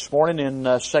things this morning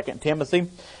in 2 Timothy,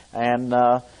 and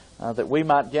that we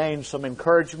might gain some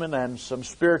encouragement and some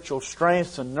spiritual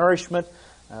strength and nourishment,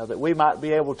 that we might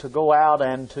be able to go out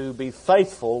and to be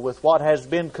faithful with what has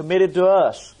been committed to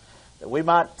us, that we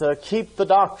might keep the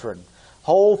doctrine,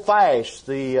 hold fast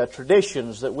the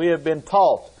traditions that we have been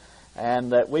taught,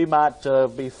 and that we might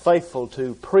be faithful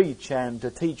to preach and to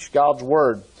teach God's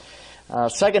Word.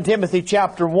 2 Timothy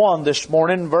chapter 1 this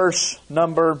morning, verse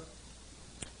number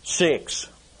 6.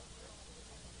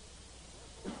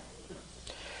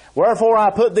 "Wherefore I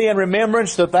put thee in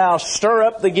remembrance that thou stir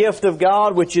up the gift of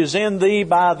God which is in thee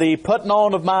by the putting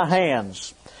on of my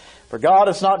hands. For God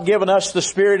hath not given us the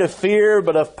spirit of fear,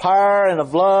 but of power and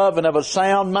of love and of a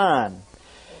sound mind.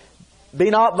 Be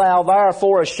not thou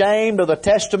therefore ashamed of the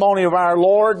testimony of our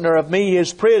Lord, nor of me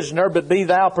his prisoner, but be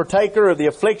thou partaker of the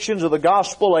afflictions of the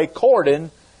gospel according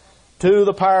to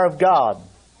the power of God."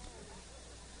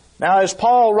 Now, as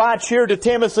Paul writes here to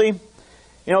Timothy,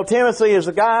 you know, Timothy is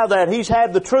a guy that he's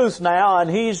had the truth now, and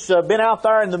he's been out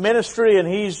there in the ministry, and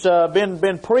he's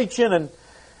been preaching. And,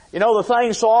 you know, the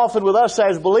thing so often with us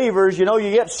as believers, you know,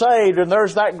 you get saved, and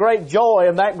there's that great joy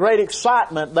and that great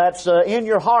excitement that's in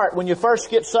your heart when you first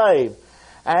get saved.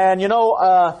 And, you know,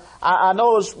 I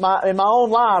know in my own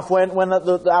life when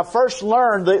I first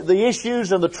learned the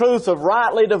issues and the truth of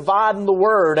rightly dividing the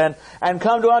Word and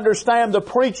come to understand the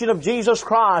preaching of Jesus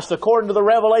Christ according to the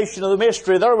revelation of the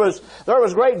mystery, there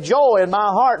was great joy in my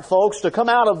heart, folks, to come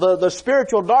out of the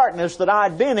spiritual darkness that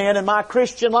I'd been in my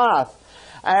Christian life.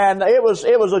 And it was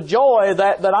a joy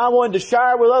that I wanted to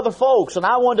share with other folks, and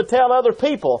I wanted to tell other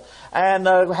people and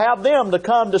have them to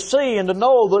come to see and to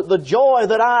know the joy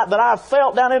that I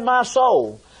felt down in my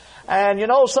soul. And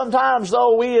sometimes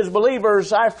though, we as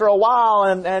believers, after a while,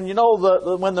 and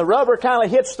when the rubber kind of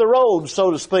hits the road,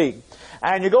 so to speak,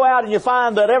 and you go out and you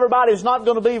find that everybody's not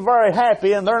going to be very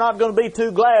happy and they're not going to be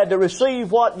too glad to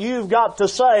receive what you've got to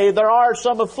say, there are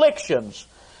some afflictions.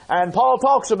 And Paul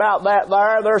talks about that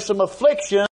there. There's some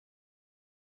afflictions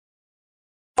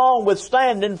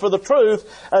withstanding for the truth,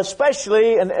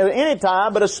 especially in any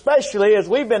time, but especially as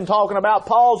we've been talking about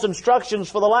Paul's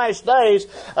instructions for the last days,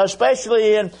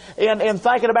 especially in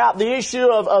thinking about the issue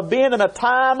of being in a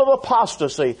time of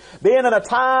apostasy, being in a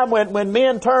time when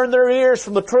men turn their ears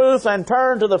from the truth and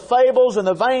turn to the fables and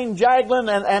the vain jaggling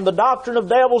and the doctrine of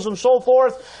devils and so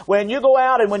forth. When you go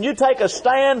out and when you take a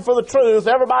stand for the truth,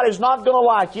 everybody's not going to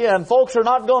like you, and folks are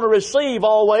not going to receive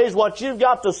always what you've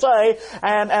got to say,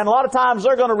 and a lot of times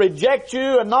they're going to reject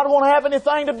you and not want to have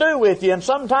anything to do with you. And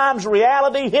sometimes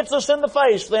reality hits us in the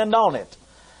face then, don't it?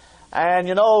 And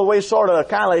we sort of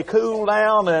kind of cool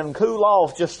down and cool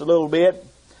off just a little bit.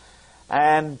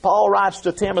 And Paul writes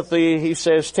to Timothy, he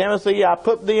says, Timothy, I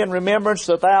put thee in remembrance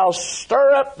that thou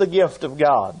stir up the gift of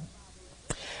God,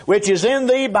 which is in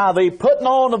thee by the putting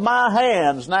on of my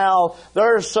hands. Now,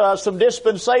 there's some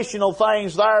dispensational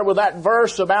things there with that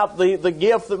verse about the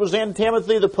gift that was in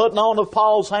Timothy, the putting on of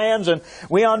Paul's hands, and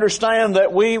we understand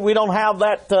that we don't have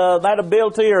that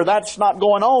ability, or that's not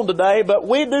going on today, but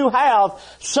we do have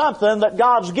something that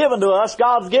God's given to us.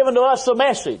 God's given to us a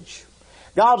message.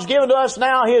 God's given to us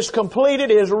now His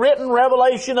completed, His written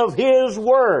revelation of His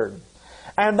Word.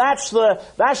 And that's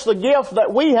the gift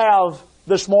that we have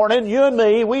this morning, you and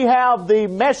me. We have the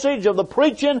message of the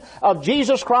preaching of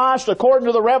Jesus Christ according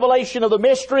to the revelation of the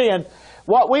mystery. And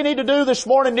what we need to do this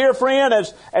morning, dear friend,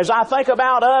 as I think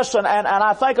about us and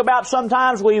I think about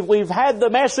sometimes we've had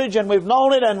the message and we've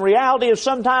known it, and reality has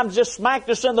sometimes just smacked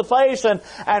us in the face,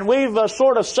 and we've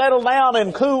sort of settled down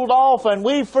and cooled off and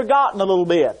we've forgotten a little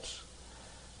bit.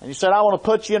 And you said, I want to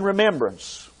put you in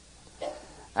remembrance.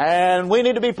 And we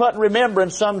need to be put in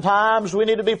remembrance sometimes. We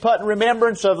need to be put in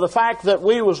remembrance of the fact that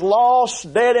we was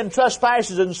lost, dead in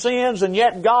trespasses and sins, and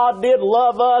yet God did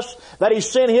love us, that He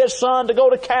sent His Son to go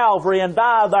to Calvary and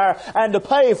die there and to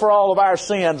pay for all of our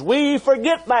sins. We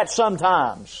forget that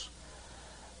sometimes.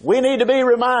 We need to be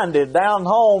reminded. Down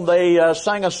home they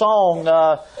sang a song,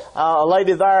 a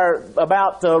lady there,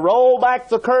 about roll back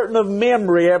the curtain of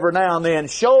memory every now and then.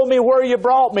 Show me where you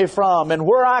brought me from and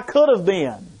where I could have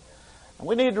been. And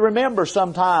we need to remember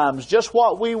sometimes just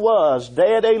what we was,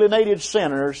 dead, alienated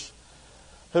sinners,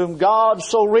 whom God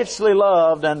so richly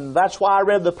loved. And that's why I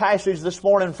read the passage this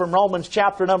morning from Romans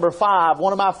chapter number 5,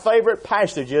 one of my favorite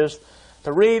passages,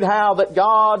 to read how that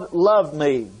God loved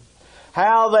me.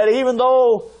 How that even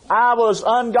though I was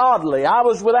ungodly, I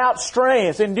was without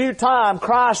strength, in due time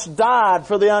Christ died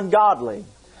for the ungodly.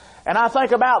 And I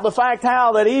think about the fact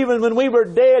how that even when we were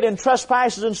dead in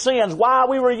trespasses and sins, while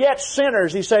we were yet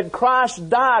sinners, He said Christ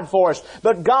died for us.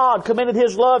 But God commended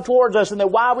His love towards us, and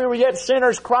that while we were yet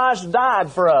sinners, Christ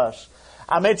died for us.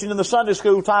 I mentioned in the Sunday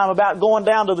school time about going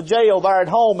down to the jail there at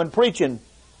home and preaching.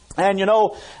 And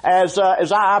as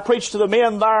I preach to the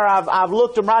men there, I've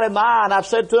looked them right in the eye and I've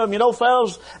said to them,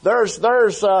 fellas,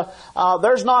 there's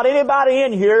not anybody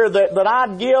in here that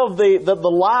I'd give the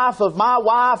life of my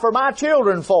wife or my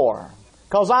children for,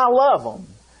 because I love them,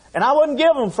 and I wouldn't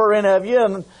give them for any of you.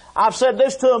 And I've said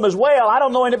this to them as well. I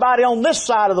don't know anybody on this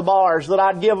side of the bars that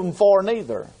I'd give them for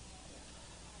neither.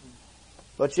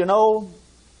 But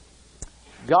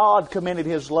God commended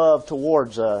His love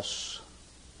towards us,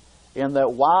 in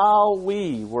that while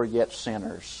we were yet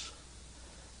sinners,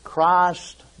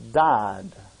 Christ died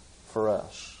for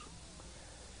us.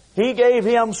 He gave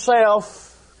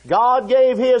Himself, God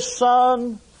gave His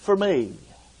Son for me.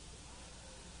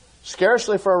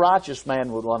 Scarcely for a righteous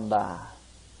man would one die.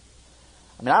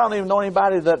 I mean, I don't even know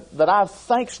anybody that I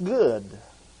think's good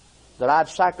that I'd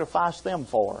sacrifice them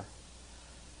for.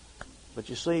 But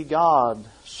you see, God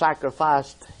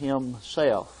sacrificed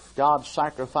Himself. God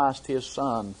sacrificed His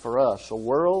Son for us, a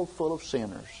world full of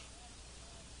sinners.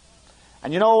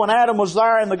 And when Adam was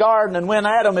there in the garden, and when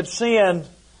Adam had sinned,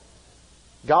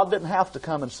 God didn't have to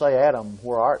come and say, Adam,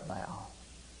 where art thou?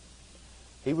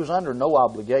 He was under no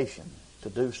obligation to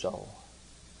do so.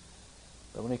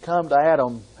 But when He come to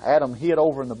Adam, Adam hid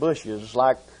over in the bushes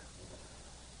like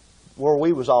where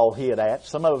we was all hid at.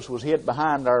 Some of us was hid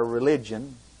behind our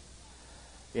religion.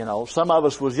 Some of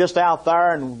us was just out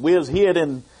there and we was hid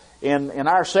in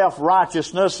our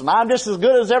self-righteousness, and I'm just as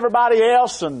good as everybody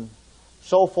else, and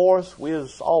so forth. We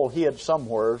was all hid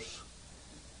somewheres.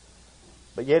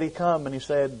 But yet He come and He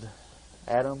said,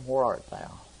 Adam, where art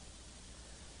thou?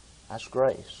 That's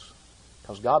grace.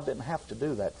 Because God didn't have to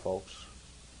do that, folks.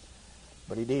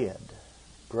 But He did.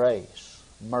 grace,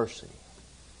 mercy.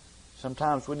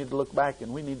 Sometimes we need to look back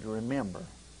and we need to remember.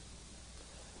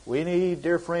 We need,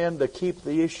 dear friend, to keep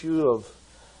the issue of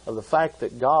the fact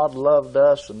that God loved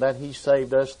us and that He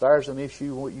saved us. There's an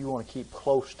issue you want to keep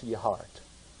close to your heart.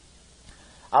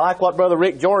 I like what Brother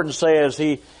Rick Jordan says.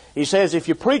 He says, if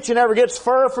your preaching ever gets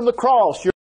far from the cross,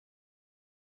 you're...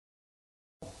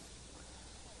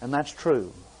 And that's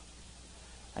true.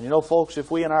 And you know, folks,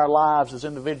 if we in our lives as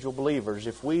individual believers,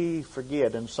 if we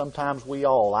forget, and sometimes we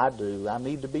all, I do, I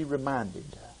need to be reminded.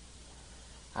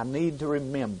 I need to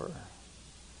remember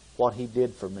what He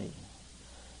did for me.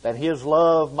 That His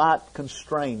love might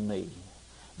constrain me.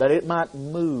 That it might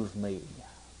move me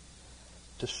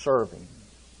to serve Him.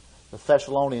 The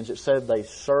Thessalonians, it said they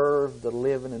served the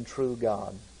living and true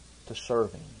God, to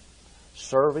serve Him.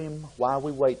 Serve Him while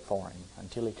we wait for Him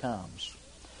until He comes.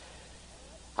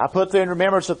 I put there in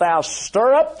remembrance that thou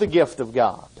stir up the gift of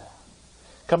God.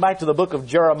 Come back to the book of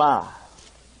Jeremiah.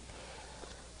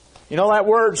 You know that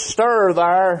word stir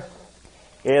there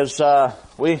is,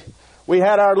 we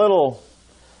had our little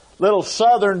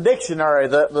Southern dictionary.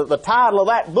 The title of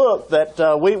that book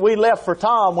that we left for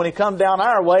Tom when he come down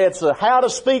our way, it's How to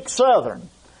Speak Southern.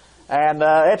 And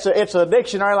it's a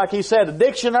dictionary, like he said, a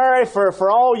dictionary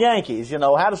for all Yankees, you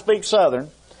know, how to speak Southern.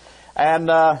 And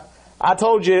I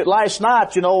told you last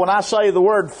night, you know, when I say the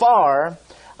word far,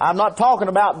 I'm not talking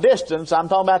about distance. I'm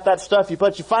talking about that stuff you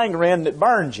put your finger in that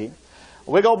burns you.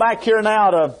 We go back here now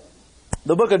to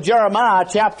the book of Jeremiah,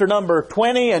 chapter number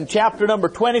 20 and chapter number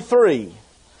 23.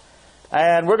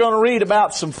 And we're going to read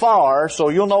about some far, so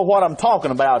you'll know what I'm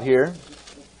talking about here.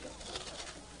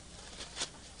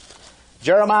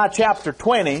 Jeremiah chapter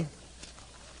 20.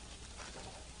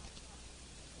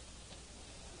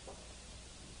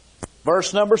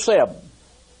 Verse number 7.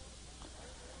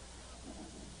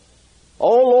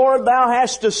 O Lord, Thou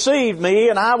hast deceived me,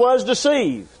 and I was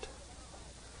deceived.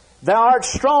 Thou art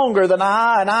stronger than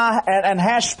I, and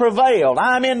hast prevailed.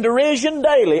 I am in derision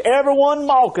daily. Everyone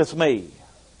mocketh me.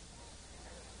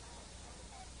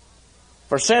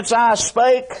 For since I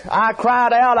spake, I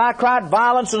cried out, I cried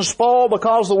violence and spoil,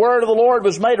 because the word of the Lord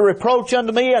was made a reproach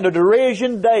unto me, and a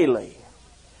derision daily.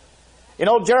 You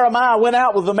know, Jeremiah went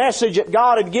out with the message that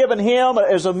God had given him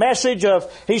as a message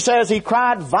of, he says he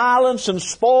cried violence and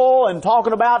spoil and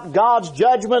talking about God's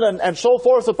judgment and so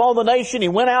forth upon the nation. He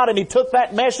went out and he took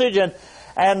that message and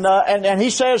he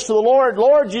says to the Lord,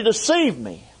 Lord, you deceived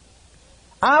me.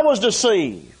 I was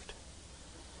deceived.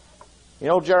 You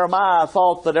know, Jeremiah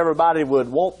thought that everybody would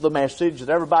want the message, that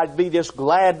everybody'd be just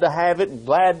glad to have it and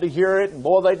glad to hear it, and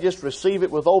boy, they'd just receive it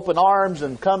with open arms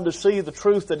and come to see the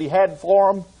truth that he had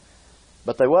for them.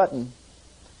 But they wasn't.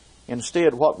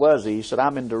 Instead, what was he? He said,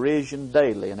 I'm in derision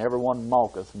daily, and everyone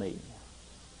mocketh me.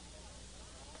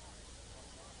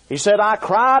 He said, I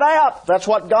cried out. That's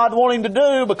what God wanted him to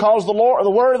do, because the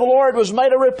word of the Lord was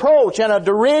made a reproach and a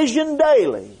derision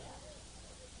daily.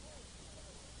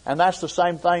 And that's the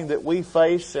same thing that we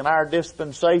face in our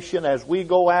dispensation as we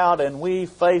go out and we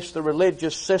face the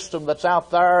religious system that's out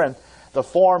there and the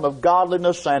form of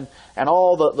godliness and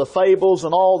all the fables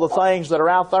and all the things that are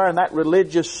out there in that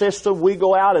religious system. We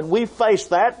go out and we face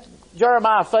that.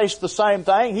 Jeremiah faced the same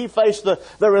thing. He faced the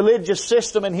religious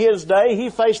system in his day. He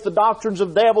faced the doctrines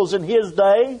of devils in his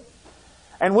day.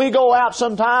 And we go out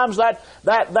sometimes,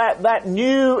 that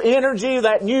new energy,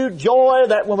 that new joy,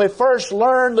 that when we first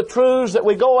learn the truths, that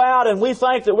we go out and we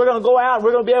think that we're going to go out and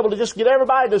we're going to be able to just get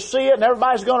everybody to see it and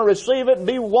everybody's going to receive it and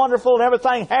be wonderful and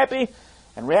everything happy.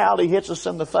 And reality hits us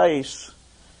in the face.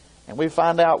 And we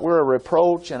find out we're a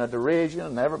reproach and a derision,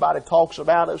 and everybody talks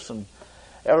about us, and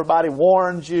everybody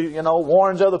warns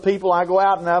warns other people. I go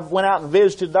out and I've went out and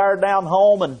visited there down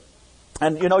home,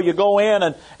 and you go in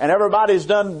and everybody's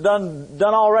done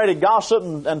already gossip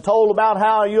and told about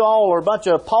how you all are a bunch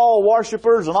of Paul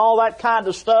worshipers and all that kind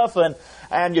of stuff,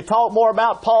 and you talk more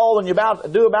about Paul than you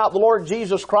do about the Lord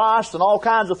Jesus Christ and all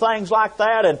kinds of things like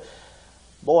that. And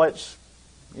boy,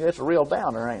 it's a real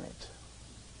downer, ain't it?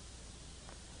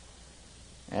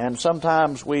 And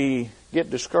sometimes we get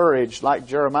discouraged like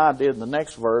Jeremiah did in the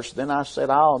next verse. Then I said,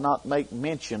 I'll not make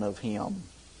mention of him,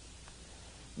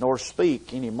 nor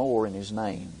speak any more in his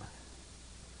name.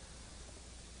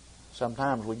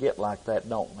 Sometimes we get like that,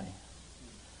 don't we?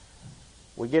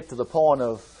 We get to the point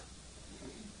of,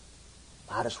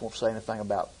 I just won't say anything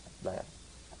about that.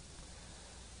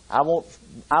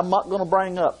 I'm not going to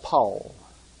bring up Paul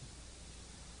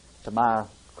to my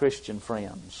Christian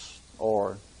friends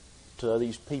or to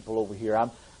these people over here.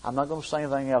 I'm not going to say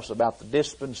anything else about the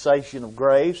dispensation of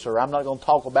grace, or I'm not going to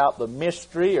talk about the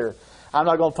mystery, or I'm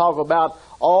not going to talk about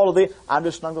all of it. I'm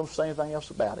just not going to say anything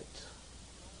else about it.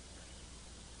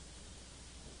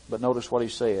 But notice what he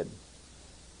said.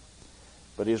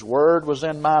 But his word was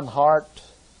in mine heart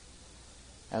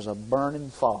as a burning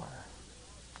fire,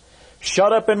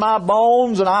 shut up in my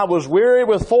bones, and I was weary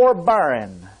with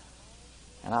forbearing,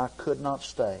 and I could not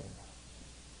stay.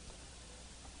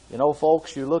 You know,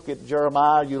 folks, you look at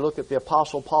Jeremiah, you look at the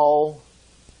Apostle Paul,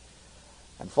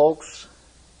 and folks,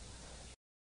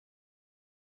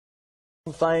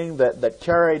 thing that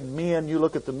carried men, you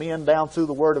look at the men down through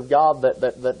the Word of God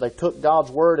that they took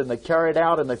God's Word and they carried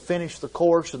out and they finished the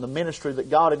course and the ministry that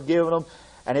God had given them.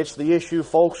 And it's the issue,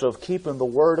 folks, of keeping the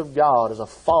Word of God as a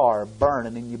fire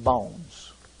burning in your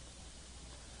bones.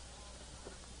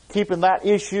 Keeping that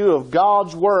issue of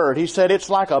God's Word. He said it's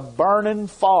like a burning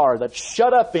fire that's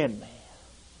shut up in me.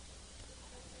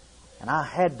 And I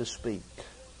had to speak.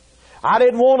 I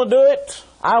didn't want to do it.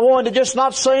 I wanted to just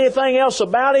not say anything else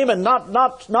about Him and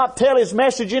not tell His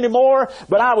message anymore.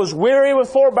 But I was weary with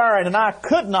forbearing and I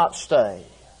could not stay.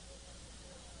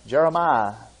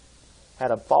 Jeremiah had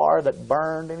a fire that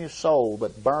burned in his soul,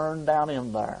 that burned down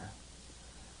in there.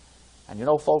 And you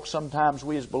know, folks, sometimes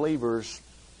we as believers,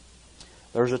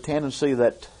 there's a tendency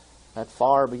that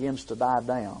fire begins to die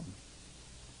down.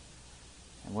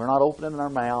 And we're not opening our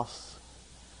mouth.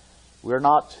 We're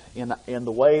not in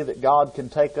the way that God can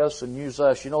take us and use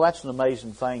us. You know, that's an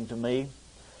amazing thing to me.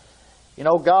 You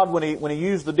know, God, when He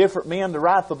used the different men to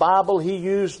write the Bible, He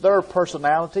used their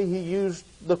personality. He used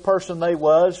the person they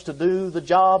was to do the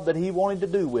job that He wanted to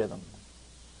do with them.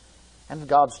 And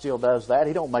God still does that.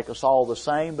 He don't make us all the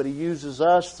same, but He uses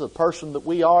us, the person that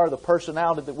we are, the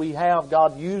personality that we have.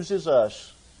 God uses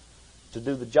us to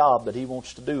do the job that He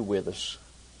wants to do with us.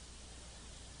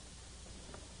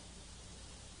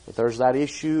 But there's that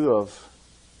issue of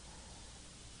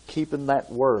keeping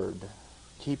that Word,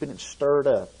 keeping it stirred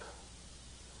up.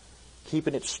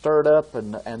 Keeping it stirred up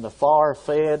and the fire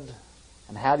fed.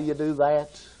 And how do you do that?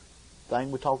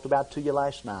 Thing we talked about to you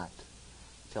last night.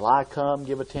 Till I come,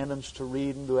 give attendance to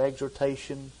reading, to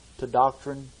exhortation, to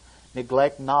doctrine.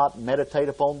 Neglect not, meditate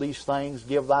upon these things.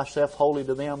 Give thyself wholly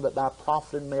to them, that thy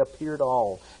profiting may appear to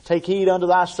all. Take heed unto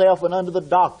thyself and unto the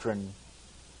doctrine,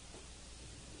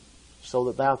 so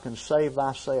that thou canst save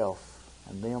thyself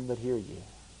and them that hear you.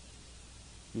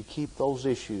 You keep those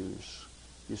issues.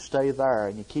 You stay there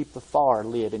and you keep the fire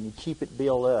lit and you keep it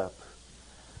built up.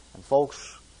 And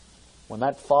folks, when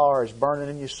that fire is burning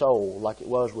in your soul, like it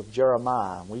was with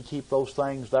Jeremiah, we keep those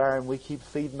things there and we keep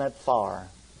feeding that fire.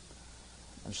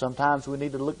 And sometimes we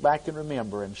need to look back and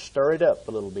remember and stir it up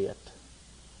a little bit,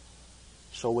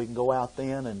 so we can go out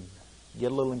then and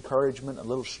get a little encouragement, a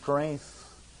little strength,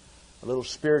 a little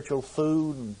spiritual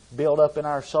food, and build up in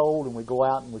our soul, and we go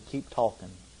out and we keep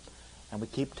talking, and we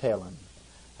keep telling,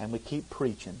 and we keep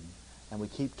preaching, and we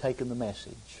keep taking the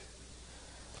message.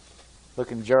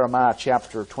 Look in Jeremiah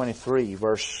chapter 23,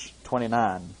 verse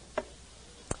 29.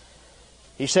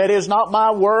 He said, Is not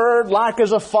my word like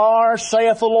as a fire,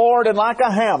 saith the Lord, and like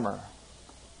a hammer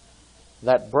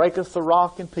that breaketh the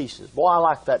rock in pieces? Boy, I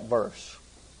like that verse.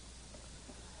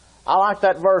 I like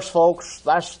that verse, folks.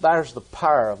 There's the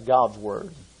power of God's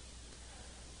Word.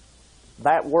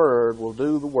 That Word will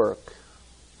do the work.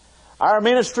 Our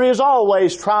ministry is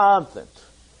always triumphant.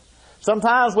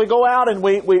 Sometimes we go out and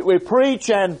we preach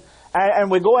and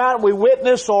we go out and we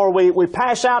witness, or we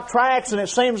pass out tracts, and it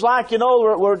seems like, you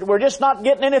know, we're just not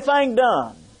getting anything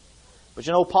done. But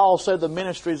you know, Paul said the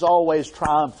ministry is always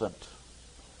triumphant.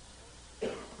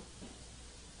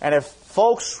 And if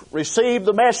folks receive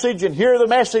the message and hear the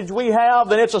message we have,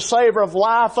 then it's a savor of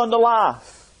life unto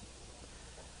life.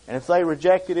 And if they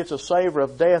reject it, it's a savor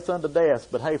of death unto death.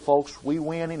 But hey, folks, we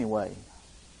win anyway.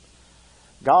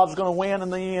 God's going to win in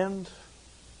the end.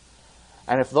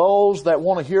 And if those that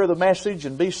want to hear the message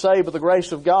and be saved by the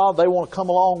grace of God, they want to come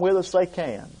along with us, they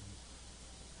can.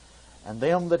 And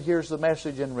them that hears the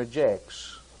message and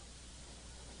rejects,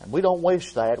 and we don't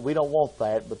wish that, we don't want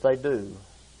that, but they do,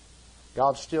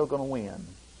 God's still going to win.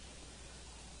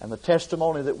 And the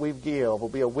testimony that we give will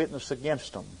be a witness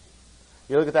against them.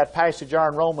 You look at that passage there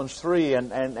in Romans 3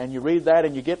 and you read that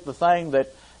and you get the thing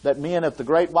that men at the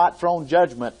great white throne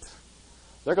judgment,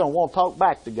 they're going to want to talk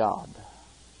back to God.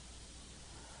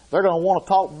 They're going to want to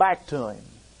talk back to Him.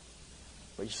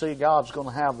 But you see, God's going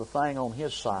to have the thing on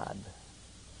His side.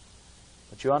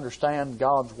 But you understand,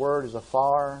 God's Word is a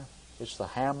fire. It's the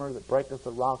hammer that breaketh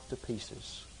the rock to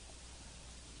pieces.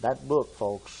 That book,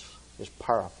 folks, is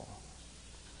powerful.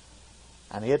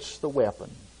 And it's the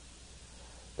weapon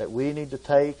that we need to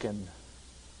take and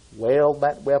wield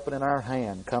that weapon in our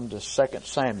hand. Come to 2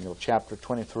 Samuel chapter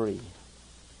 23.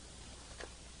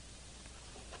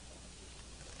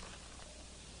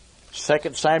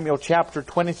 2 Samuel chapter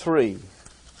 23.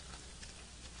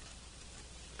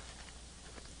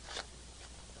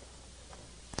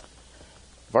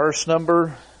 verse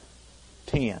number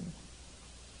 10.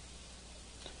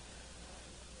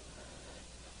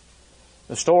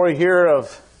 The story here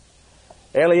of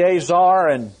Eleazar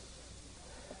and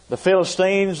the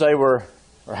Philistines, they were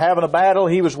having a battle.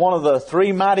 He was one of the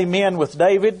three mighty men with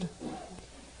David.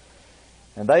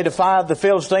 And they defied the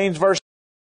Philistines. Verse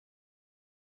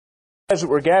that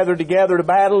were gathered together to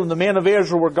battle, and the men of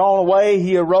Israel were gone away.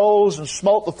 He arose and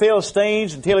smote the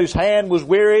Philistines until his hand was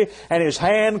weary, and his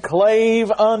hand clave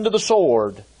unto the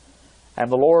sword. And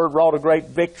the Lord wrought a great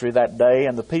victory that day,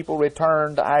 and the people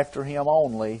returned after him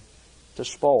only to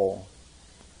spoil.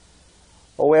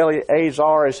 O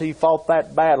Eleazar, as he fought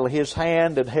that battle, his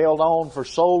hand had held on for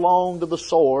so long to the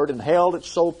sword, and held it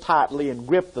so tightly, and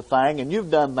gripped the thing, and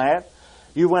you've done that.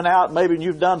 You went out maybe and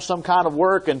you've done some kind of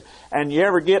work, and you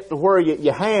ever get to where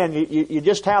you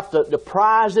just have to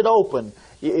prise it open.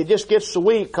 It just gets so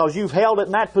weak because you've held it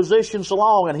in that position so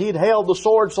long, and he'd held the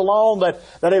sword so long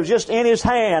that it was just in his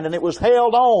hand, and it was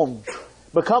held on,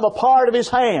 become a part of his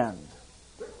hand.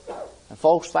 And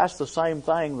folks, that's the same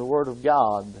thing the Word of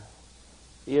God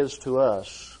is to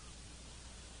us.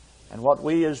 And what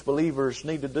we as believers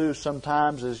need to do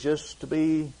sometimes is just to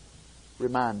be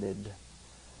reminded.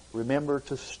 Remember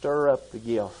to stir up the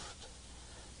gift,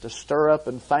 to stir up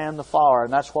and fan the fire.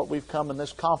 And that's what we've come in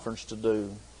this conference to do.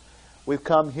 We've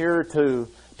come here to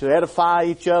edify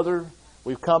each other.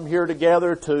 We've come here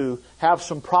together to have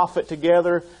some profit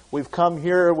together. We've come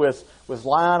here with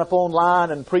line upon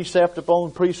line and precept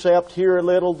upon precept, here a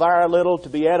little, there a little, to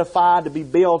be edified, to be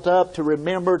built up, to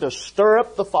remember to stir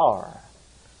up the fire,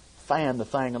 fan the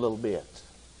thing a little bit,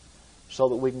 so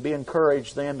that we can be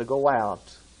encouraged then to go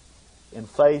out in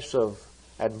face of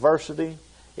adversity,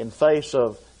 in face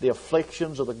of the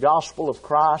afflictions of the gospel of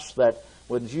Christ, that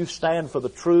when you stand for the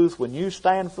truth,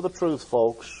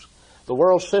 folks, the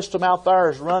world system out there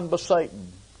is run by Satan.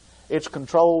 It's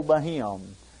controlled by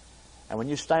him. And when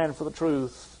you stand for the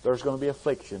truth, there's going to be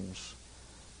afflictions.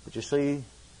 But you see,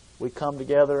 we come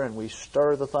together and we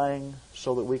stir the thing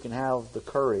so that we can have the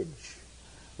courage.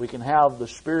 We can have the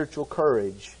spiritual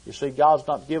courage. You see, God's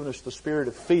not given us the spirit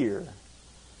of fear,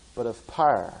 but of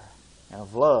power and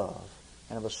of love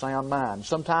and of a sound mind.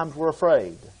 Sometimes we're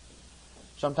afraid.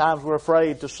 Sometimes we're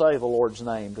afraid to say the Lord's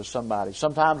name to somebody.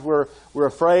 Sometimes we're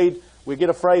afraid. We get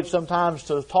afraid sometimes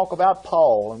to talk about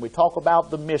Paul, and we talk about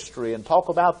the mystery and talk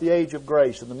about the age of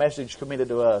grace and the message committed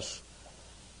to us.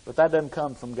 But that doesn't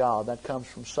come from God. That comes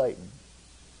from Satan.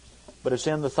 But it's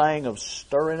in the thing of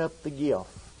stirring up the gift,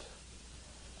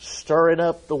 stirring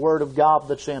up the Word of God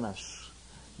that's in us,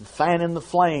 and fanning the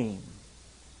flame,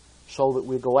 so that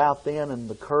we go out then in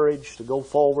the courage to go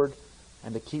forward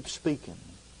and to keep speaking.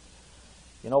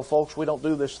 You know, folks, we don't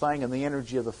do this thing in the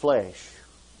energy of the flesh.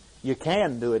 You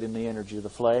can do it in the energy of the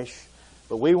flesh,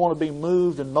 but we want to be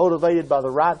moved and motivated by the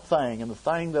right thing, and the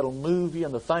thing that'll move you,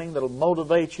 and the thing that'll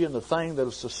motivate you, and the thing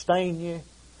that'll sustain you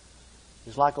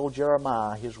is like old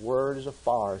Jeremiah. His word is a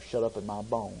fire shut up in my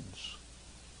bones.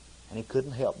 And he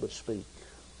couldn't help but speak.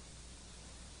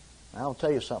 And I'll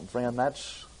tell you something, friend,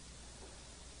 that's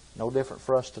no different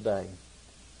for us today.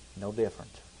 No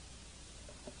different.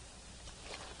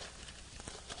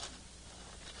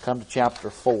 Come to chapter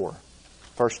 4.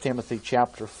 1 Timothy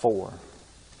chapter 4.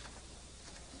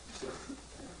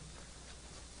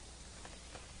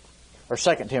 Or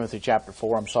 2 Timothy chapter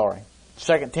 4, I'm sorry.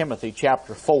 2 Timothy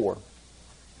chapter 4.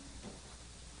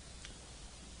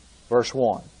 Verse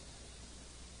 1.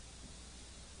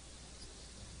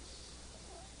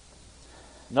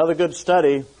 Another good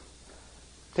study.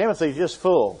 Timothy's just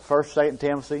full. 1st, 2nd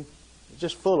Timothy. It's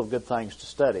just full of good things to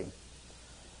study.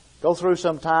 Go through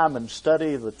some time and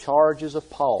study the charges of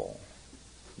Paul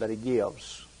that he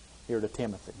gives here to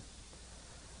Timothy.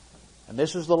 And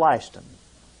this is the last one.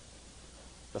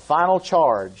 The final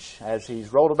charge, as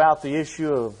he's wrote about the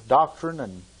issue of doctrine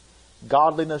and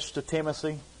godliness to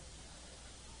Timothy.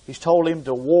 He's told him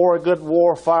to war a good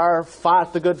warfare,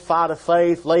 fight the good fight of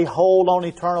faith, lay hold on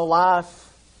eternal life.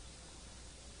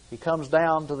 He comes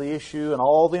down to the issue and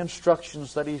all the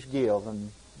instructions that he's given.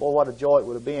 And boy, what a joy it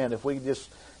would have been if we could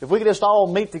just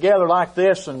all meet together like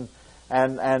this and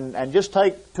just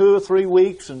take 2 or 3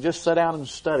 weeks and just sit down and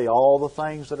study all the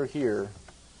things that are here.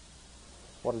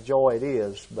 What a joy it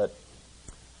is. But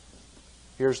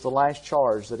here's the last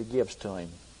charge that he gives to him.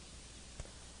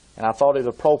 And I thought it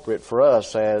appropriate for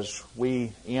us as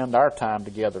we end our time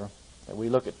together that we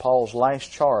look at Paul's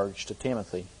last charge to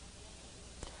Timothy.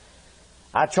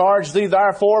 I charge thee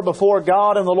therefore before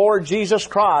God and the Lord Jesus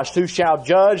Christ, who shall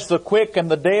judge the quick and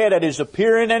the dead at his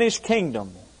appearing and his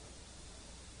kingdom.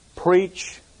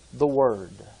 Preach the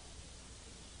word.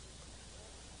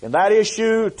 In that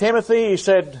issue, Timothy, he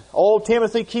said, "O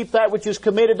Timothy, keep that which is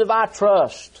committed to thy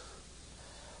trust.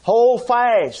 Hold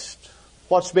fast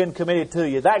what's been committed to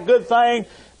you." That good thing,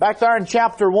 back there in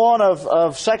chapter 1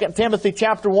 of 2 Timothy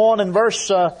chapter 1 and verse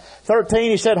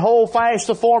 13, he said, "Hold fast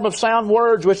the form of sound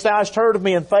words which thou hast heard of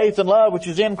me in faith and love which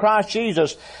is in Christ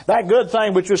Jesus. That good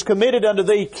thing which was committed unto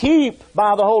thee, keep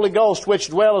by the Holy Ghost which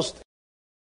dwelleth.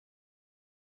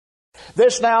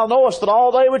 This now knowest, that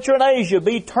all they which are in Asia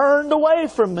be turned away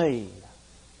from me."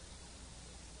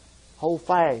 Hold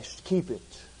fast, keep it.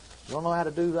 You don't know how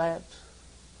to do that?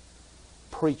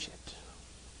 Preach it.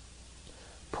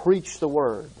 Preach the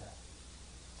Word.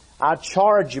 I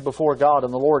charge you before God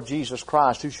and the Lord Jesus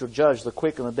Christ, who shall judge the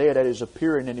quick and the dead at His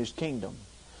appearing in His kingdom.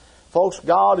 Folks,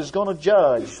 God is going to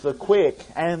judge the quick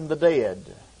and the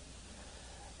dead.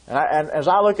 And as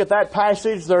I look at that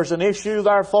passage, there's an issue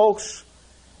there, folks.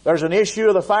 There's an issue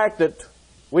of the fact that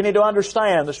we need to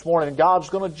understand this morning God's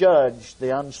going to judge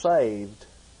the unsaved.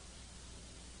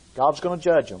 God's going to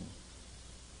judge them.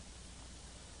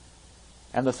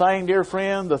 And the thing, dear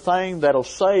friend, the thing that'll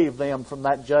save them from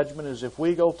that judgment is if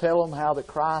we go tell them how that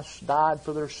Christ died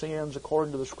for their sins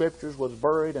according to the Scriptures, was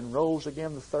buried, and rose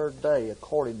again the third day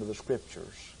according to the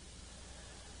Scriptures.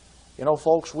 You know,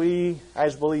 folks, we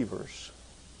as believers,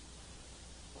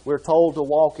 we're told to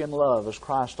walk in love as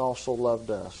Christ also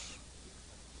loved us.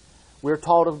 We're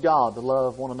taught of God to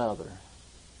love one another.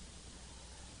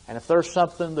 And if there's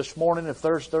something this morning, if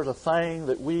there's a thing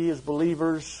that we as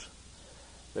believers,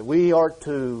 that we are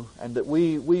to, and that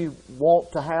we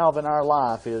want to have in our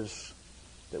life, is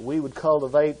that we would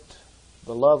cultivate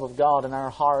the love of God in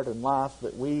our heart and life,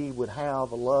 that we would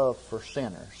have a love for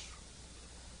sinners.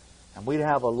 And we'd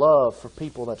have a love for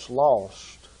people that's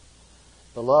lost.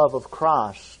 The love of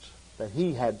Christ that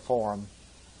He had for them.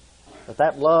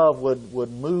 That love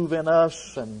would move in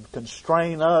us and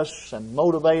constrain us and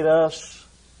motivate us.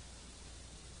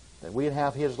 That we'd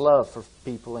have His love for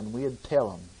people and we'd tell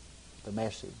them the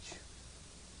message.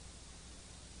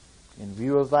 In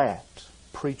view of that,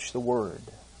 preach the Word.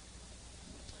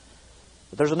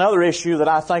 But there's another issue that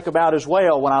I think about as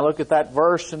well when I look at that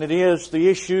verse, and it is the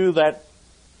issue that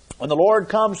when the Lord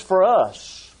comes for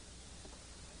us,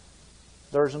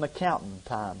 there's an accounting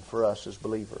time for us as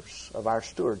believers of our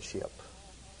stewardship.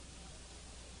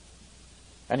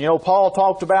 And you know, Paul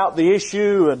talked about the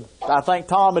issue, and I think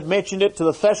Tom had mentioned it to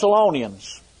the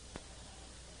Thessalonians.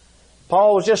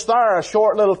 Paul was just there a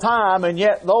short little time, and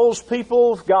yet those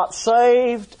people got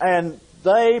saved, and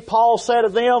Paul said to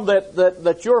them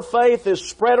that your faith is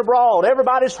spread abroad.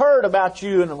 Everybody's heard about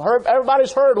you, and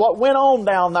everybody's heard what went on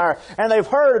down there, and they've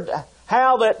heard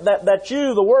how that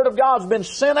you, the Word of God's been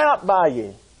sent out by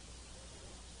you.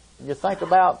 And you think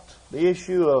about the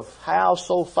issue of how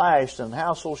so fast and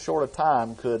how so short a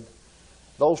time could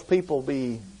those people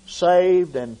be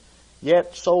saved and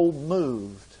yet so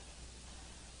moved.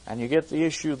 And you get the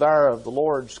issue there of the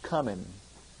Lord's coming.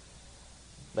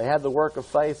 They had the work of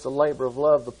faith, the labor of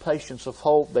love, the patience of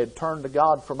hope. They'd turned to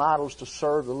God from idols to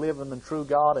serve the living and true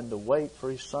God and to wait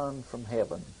for His Son from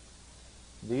heaven.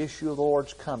 The issue of the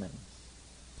Lord's coming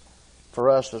for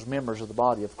us as members of the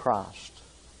body of Christ.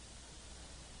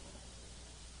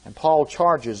 And Paul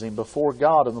charges him before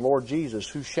God and the Lord Jesus,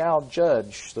 who shall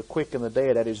judge the quick and the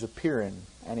dead at His appearing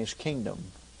and His kingdom,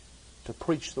 to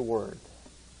preach the Word.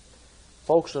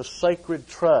 Folks, a sacred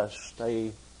trust,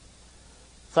 a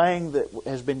thing that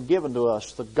has been given to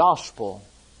us, the gospel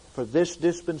for this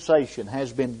dispensation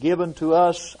has been given to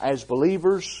us as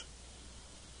believers.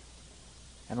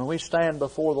 And when we stand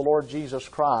before the Lord Jesus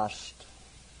Christ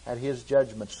at His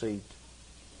judgment seat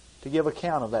to give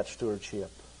account of that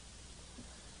stewardship.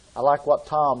 I like what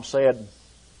Tom said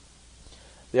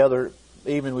the other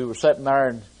evening. We were sitting there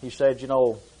and he said, you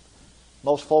know,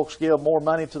 most folks give more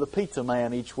money to the pizza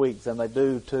man each week than they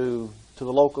do to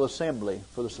the local assembly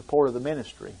for the support of the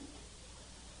ministry.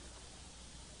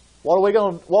 What are we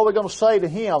going to say to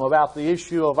him about the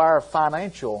issue of our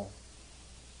financial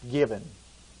giving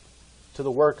to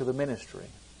the work of the ministry?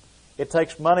 It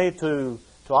takes money to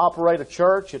operate a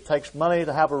church. It takes money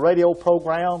to have a radio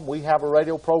program. We have a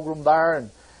radio program there,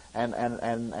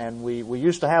 and we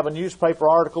used to have a newspaper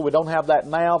article. We don't have that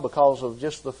now because of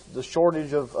just the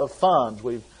shortage of funds.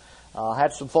 We've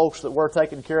had some folks that were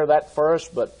taking care of that for us,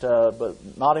 but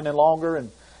not any longer.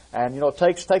 And you know, it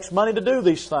takes money to do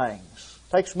these things.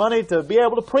 It takes money to be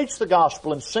able to preach the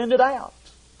gospel and send it out.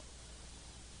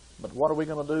 But what are we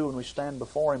going to do when we stand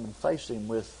before Him and face Him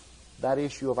with that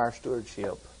issue of our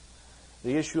stewardship?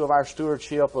 The issue of our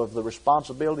stewardship, of the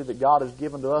responsibility that God has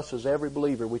given to us as every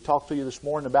believer. We talked to you this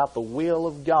morning about the will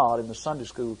of God in the Sunday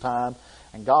school time,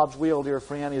 And God's will, dear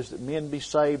friend, is that men be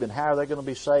saved. And how are they going to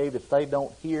be saved if they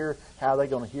don't hear? How are they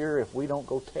going to hear if we don't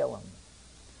go tell them?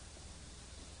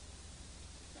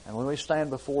 And when we stand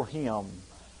before Him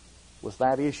with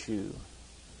that issue,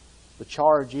 the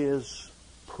charge is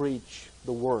preach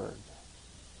the Word.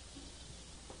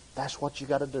 That's what you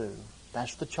got to do.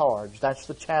 That's the charge. That's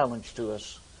the challenge to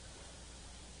us.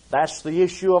 That's the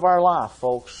issue of our life,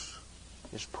 folks,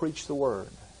 is preach the Word.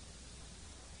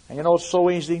 And you know, it's so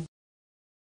easy.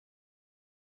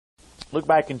 Look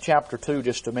back in chapter 2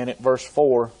 just a minute, verse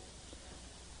 4.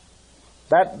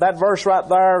 That verse right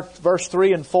there, verse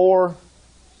 3 and 4,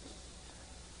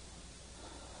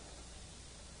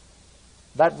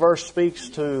 that verse speaks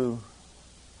to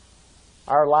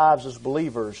our lives as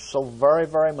believers so very,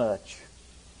 very much.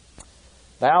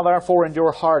 Thou therefore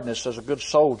endure hardness as a good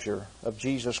soldier of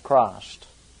Jesus Christ.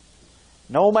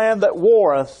 No man that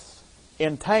warreth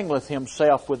entangleth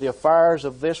himself with the affairs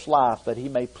of this life, that he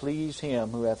may please Him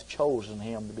who hath chosen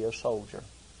him to be a soldier.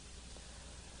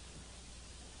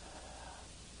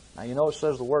 Now you know it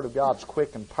says the Word of God's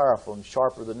quick and powerful and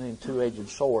sharper than any two-edged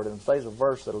sword. And if there's a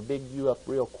verse that'll dig you up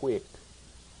real quick,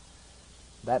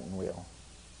 that one will.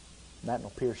 That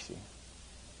will pierce you.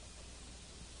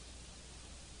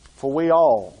 For we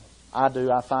all, I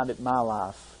find it in my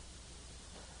life,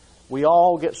 we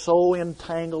all get so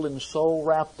entangled and so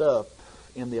wrapped up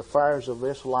in the affairs of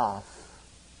this life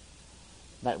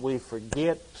that we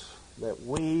forget that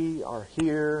we are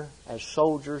here as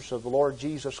soldiers of the Lord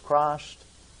Jesus Christ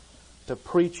to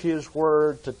preach His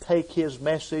Word, to take His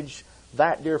message.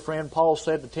 That, dear friend, Paul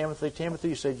said to Timothy,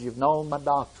 he said, you've known my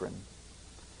doctrine.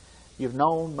 You've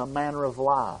known my manner of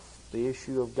life, the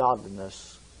issue of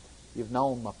godliness. You've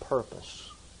known my purpose.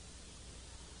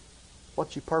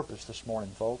 What's your purpose this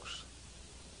morning, folks?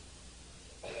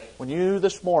 When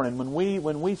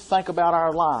we think about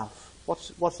our life,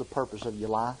 what's the purpose of your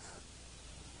life?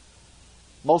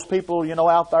 Most people,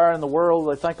 out there in the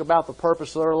world, they think about the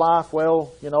purpose of their life.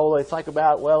 Well, they think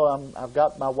about, I've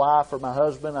got my wife or my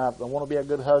husband. I want to be a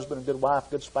good husband, a good wife,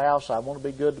 a good spouse. I want to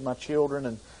be good to my children,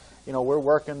 and we're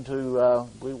working to,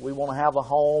 we want to have a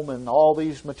home and all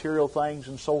these material things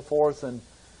and so forth. And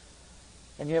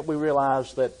yet we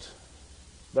realize that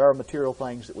there are material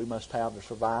things that we must have to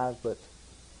survive. But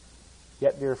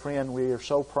yet, dear friend, we are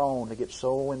so prone to get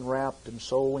so enwrapped and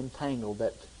so entangled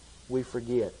that we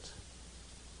forget.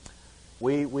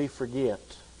 We forget.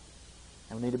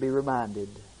 And we need to be reminded.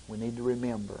 We need to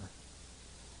remember.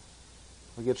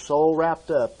 We get so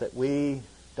wrapped up that we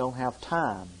don't have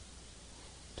time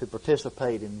to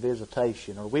participate in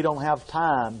visitation, or we don't have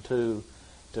time to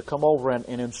come over and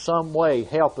in some way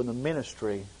help in the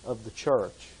ministry of the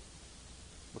church,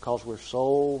 because we're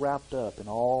so wrapped up in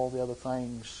all the other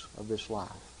things of this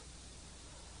life.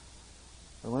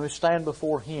 And when we stand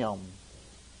before Him,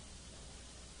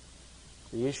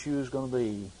 the issue is going to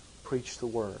be preach the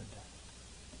Word.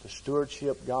 The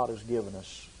stewardship God has given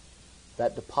us,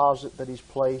 that deposit that He's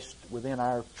placed within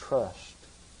our trust.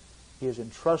 He has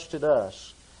entrusted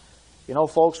us.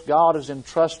 Folks, God has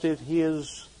entrusted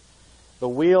the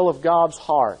will of God's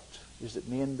heart is that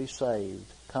men be saved,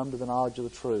 come to the knowledge of the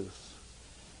truth.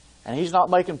 And He's not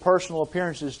making personal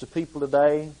appearances to people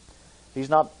today. He's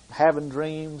not having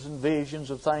dreams and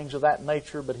visions of things of that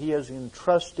nature, but He has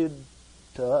entrusted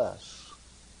to us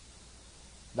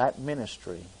that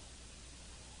ministry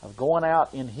of going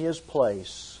out in His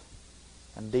place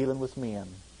and dealing with men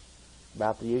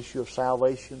about the issue of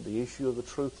salvation, the issue of the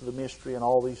truth of the mystery, and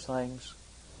all these things.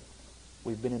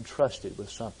 We've been entrusted with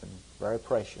something very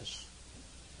precious.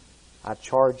 I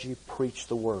charge you, preach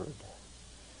the Word.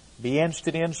 Be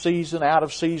instant in season, out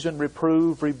of season,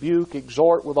 reprove, rebuke,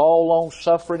 exhort with all long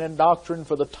suffering and doctrine,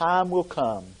 for the time will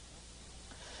come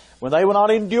when they will not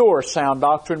endure sound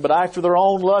doctrine, but after their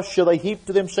own lust shall they heap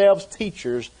to themselves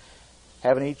teachers,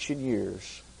 having each in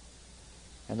years.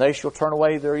 And they shall turn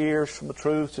away their ears from the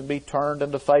truth and be turned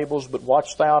unto fables. But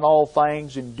watch thou in all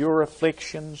things, endure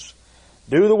afflictions,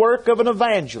 do the work of an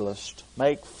evangelist,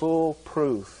 make full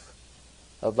proof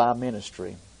of thy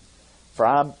ministry. For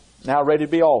I am now ready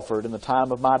to be offered, and the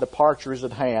time of my departure is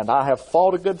at hand. I have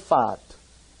fought a good fight.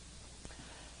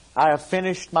 I have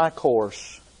finished my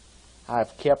course. I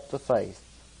have kept the faith.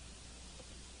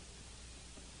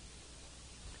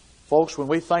 Folks, when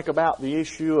we think about the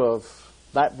issue of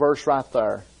that verse right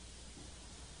there,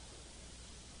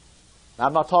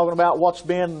 I'm not talking about what's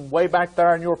been way back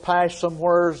there in your past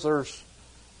somewhere.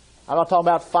 I'm not talking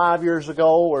about 5 years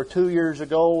ago or 2 years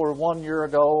ago or 1 year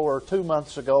ago or 2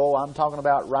 months ago. I'm talking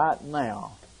about right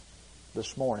now,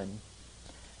 this morning.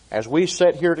 As we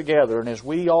sit here together and as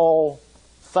we all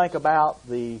think about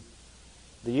the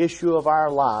issue of our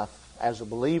life as a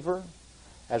believer,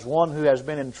 as one who has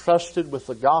been entrusted with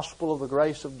the gospel of the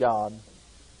grace of God,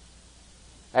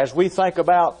 as we think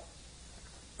about,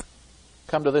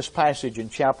 come to this passage in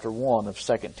chapter 1 of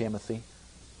 2 Timothy,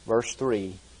 verse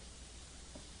 3.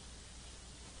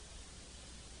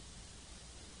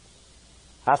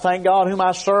 I thank God whom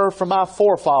I serve from my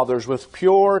forefathers with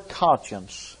pure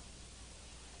conscience,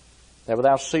 that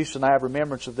without ceasing I have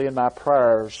remembrance of Thee in my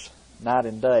prayers night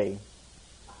and day.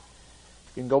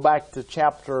 You can go back to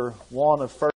chapter 1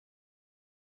 of 1.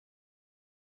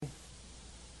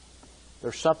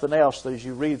 There's something else that as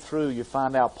you read through, you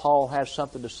find out Paul has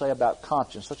something to say about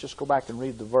conscience. Let's just go back and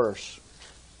read the verse.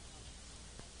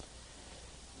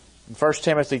 In 1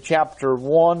 Timothy chapter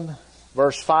 1,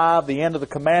 verse 5, the end of the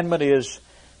commandment is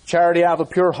charity out of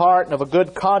a pure heart and of a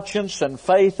good conscience and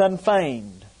faith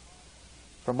unfeigned,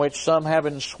 from which some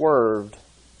having swerved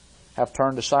have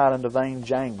turned aside unto vain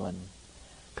jangling.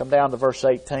 Come down to verse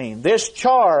 18. This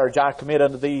charge I commit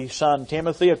unto thee, son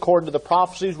Timothy, according to the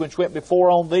prophecies which went before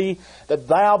on thee, that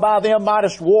thou by them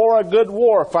mightest war a good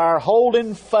warfare,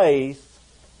 holding faith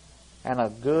and a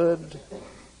good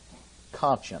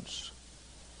conscience,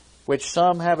 which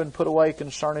some having put away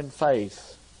concerning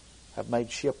faith have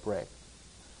made shipwreck.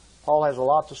 Paul has a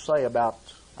lot to say about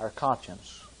our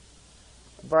conscience.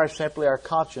 Very simply, our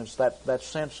conscience, that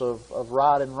sense of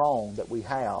right and wrong that we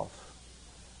have.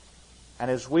 And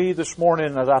as we this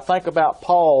morning, as I think about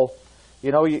Paul,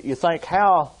 you think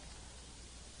how,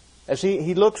 as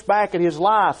he looks back at his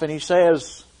life and he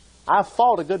says, I've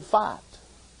fought a good fight.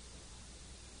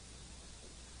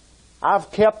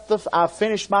 I've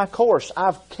finished my course.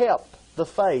 I've kept the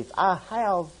faith. I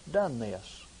have done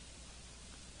this.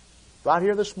 Right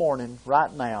here this morning,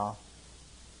 right now,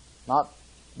 not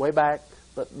way back,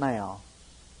 but now,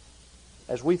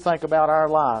 as we think about our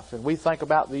life and we think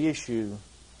about the issue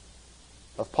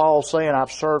of Paul saying,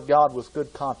 I've served God with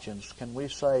good conscience, can we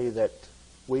say that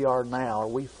we are now, are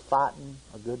we fighting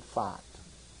a good fight?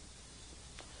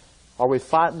 Are we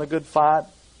fighting the good fight?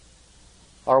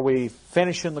 Are we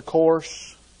finishing the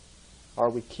course?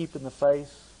 Are we keeping the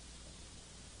faith?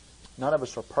 None of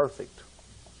us are perfect.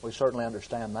 We certainly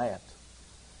understand that.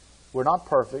 We're not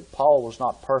perfect. Paul was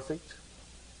not perfect.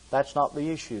 That's not the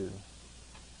issue.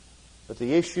 But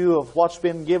the issue of what's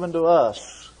been given to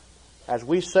us, as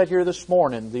we sit here this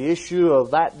morning, the issue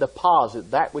of that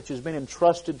deposit, that which has been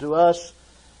entrusted to us,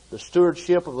 the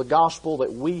stewardship of the gospel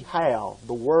that we have,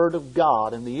 the Word of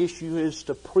God, and the issue is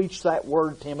to preach that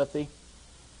Word, Timothy.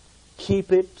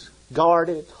 Keep it, guard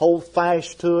it, hold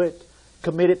fast to it,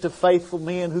 commit it to faithful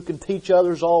men who can teach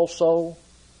others also.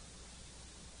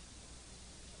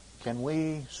 Can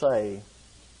we say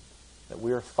that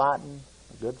we are fighting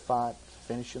a good fight,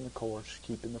 finishing the course,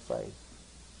 keeping the faith?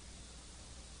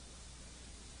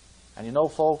 And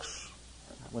folks,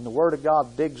 when the Word of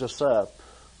God digs us up,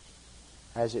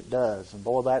 as it does, and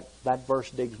boy, that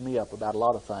verse digs me up about a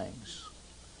lot of things.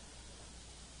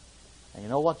 And you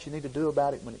know what you need to do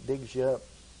about it when it digs you up?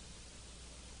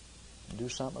 Do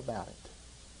something about it.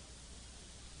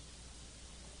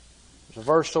 There's a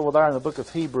verse over there in the book of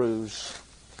Hebrews.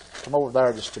 Come over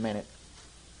there just a minute.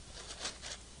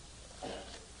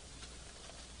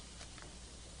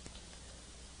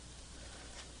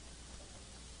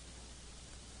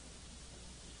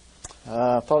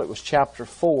 I thought it was chapter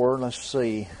 4. Let's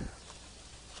see.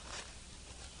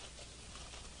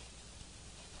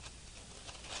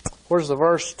 Where's the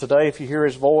verse today? If you hear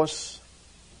His voice,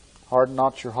 harden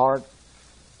not your heart.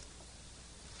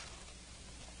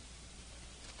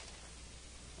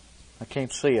 I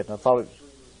can't see it. I thought it...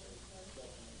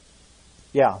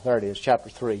 Yeah, there it is, chapter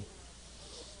 3.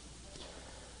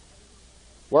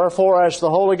 Wherefore, as the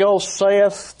Holy Ghost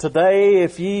saith, today,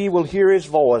 if ye will hear His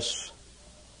voice,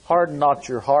 harden not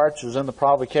your hearts, as in the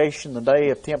provocation, the day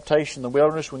of temptation in the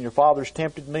wilderness, when your fathers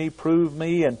tempted me, proved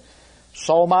me, and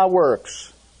saw my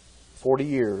works 40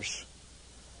 years.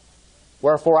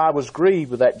 Wherefore I was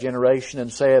grieved with that generation,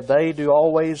 and said, they do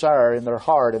always err in their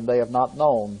heart, and they have not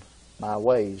known my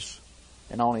ways.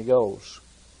 And on he goes.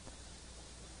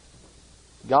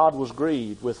 God was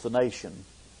grieved with the nation,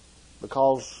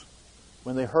 because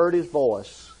when they heard His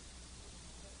voice,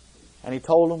 and He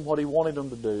told them what He wanted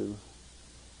them to do,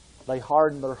 they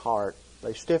hardened their heart.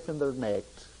 They stiffened their neck.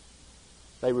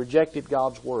 They rejected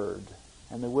God's Word,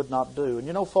 and they would not do.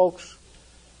 And folks,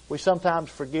 we sometimes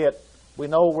forget. We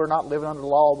know we're not living under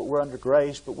law, but we're under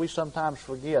grace. But we sometimes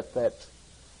forget that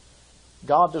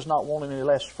God does not want any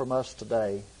less from us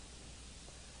today.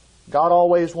 God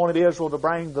always wanted Israel to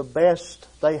bring the best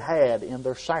they had in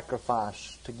their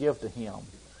sacrifice to give to Him.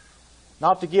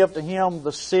 Not to give to Him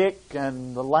the sick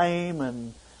and the lame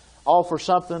and offer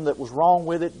something that was wrong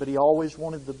with it, but He always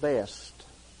wanted the best.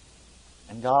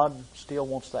 And God still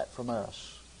wants that from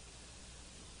us.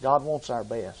 God wants our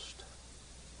best.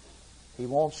 He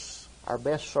wants our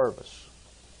best service.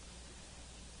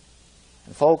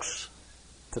 And folks,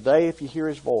 today if you hear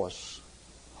His voice,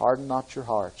 harden not your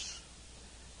hearts.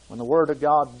 When the Word of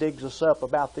God digs us up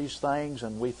about these things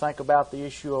and we think about the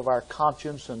issue of our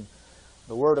conscience, and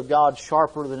the Word of God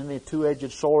sharper than any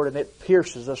two-edged sword, and it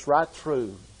pierces us right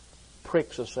through,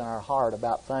 pricks us in our heart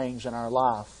about things in our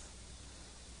life.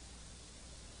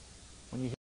 When you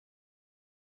hear,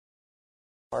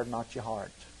 harden not your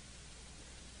heart,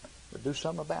 but do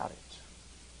something about it.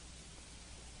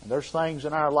 And there's things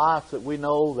in our life that we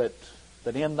know that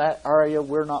in that area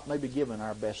we're not maybe giving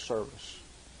our best service.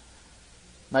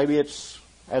 Maybe it's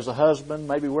as a husband,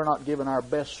 maybe we're not giving our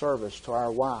best service to our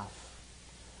wife,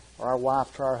 or our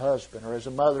wife to our husband, or as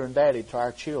a mother and daddy to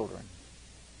our children,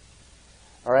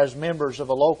 or as members of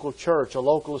a local church, a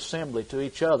local assembly to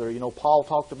each other. You know, Paul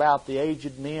talked about the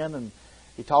aged men, and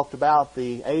he talked about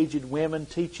the aged women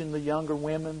teaching the younger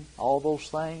women, all those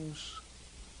things.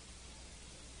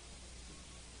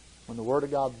 When the Word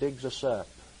of God digs us up,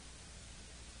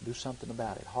 do something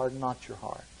about it. Harden not your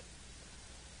heart.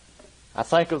 I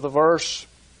think of the verse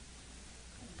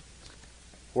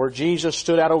where Jesus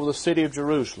stood out over the city of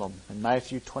Jerusalem in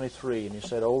Matthew 23, and He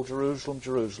said, O Jerusalem,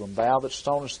 Jerusalem, thou that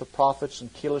stonest the prophets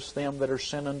and killest them that are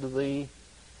sent unto thee,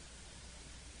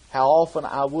 how often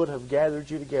I would have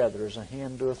gathered you together as a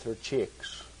hen doeth her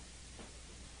chicks,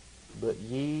 but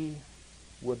ye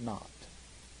would not.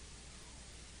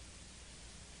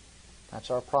 That's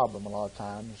our problem a lot of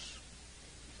times.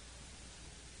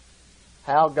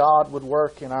 How God would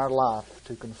work in our life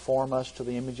to conform us to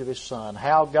the image of His Son.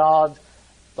 How God,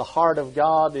 the heart of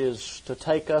God is to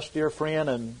take us, dear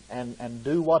friend, and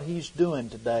do what He's doing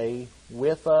today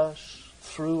with us,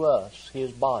 through us,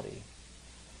 His body.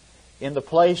 In the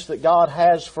place that God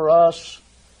has for us,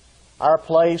 our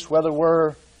place, whether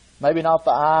we're maybe not the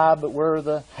eye, but we're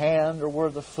the hand or we're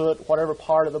the foot, whatever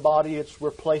part of the body we're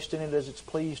placed in it as it's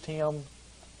pleased Him,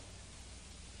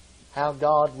 how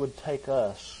God would take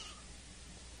us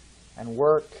and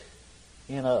work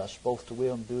in us both to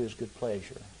will and do His good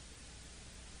pleasure.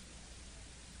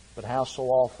 But how so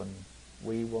often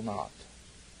we will not.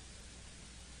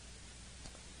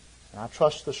 And I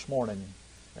trust this morning,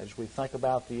 as we think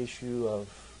about the issue of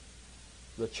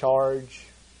the charge,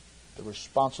 the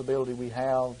responsibility we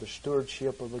have, the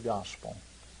stewardship of the gospel,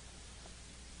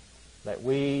 that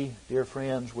we, dear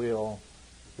friends, will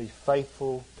be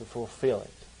faithful to fulfill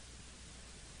it.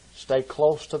 Stay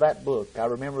close to that book. I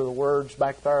remember the words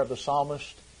back there of the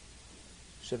psalmist.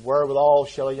 He said, wherewithal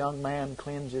shall a young man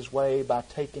cleanse his way? By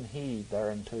taking heed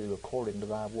thereunto according to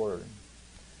thy word.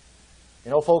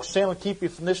 You know, folks, sin will keep you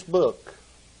from this book,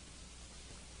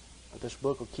 but this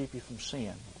book will keep you from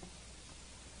sin.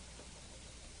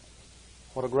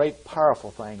 What a great,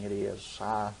 powerful thing it is.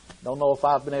 I don't know if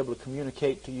I've been able to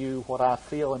communicate to you what I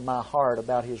feel in my heart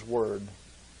about His Word.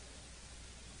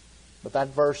 But that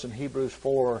verse in Hebrews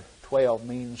 4:12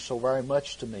 means so very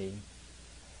much to me,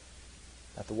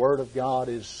 that the Word of God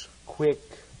is quick,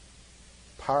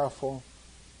 powerful.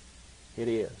 It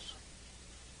is.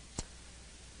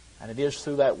 And it is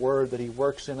through that Word that He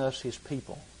works in us, His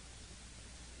people,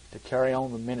 to carry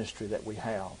on the ministry that we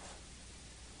have.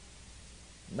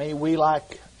 May we,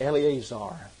 like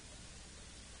Eleazar,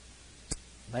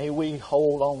 may we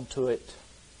hold on to it.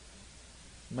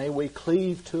 May we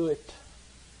cleave to it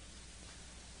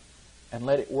and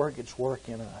let it work its work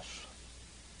in us.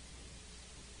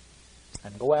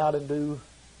 And go out and do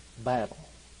battle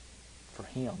for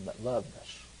Him that loved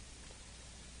us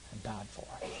and died for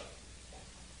us.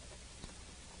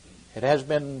 It has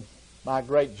been my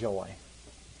great joy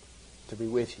to be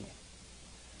with you.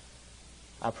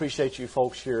 I appreciate you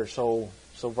folks here so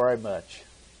very much,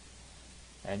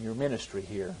 and your ministry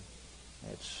here.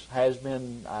 Has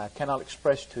been, I cannot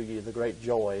express to you the great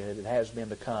joy that it has been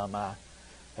to come. I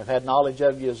have had knowledge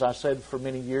of you, as I said, for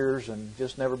many years, and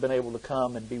just never been able to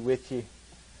come and be with you.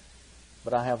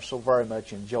 But I have so very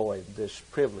much enjoyed this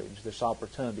privilege, this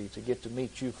opportunity to get to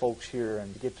meet you folks here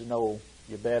and to get to know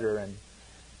you better, and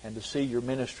to see your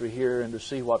ministry here and to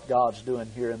see what God's doing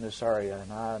here in this area.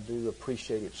 And I do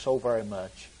appreciate it so very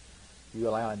much, you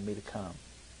allowing me to come.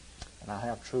 And I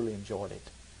have truly enjoyed it.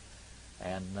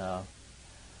 And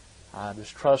I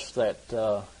just trust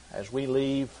that as we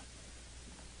leave,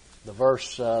 the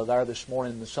verse there this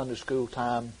morning in the Sunday school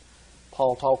time,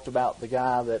 Paul talked about the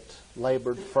guy that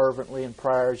labored fervently in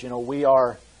prayers. You know, we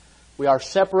are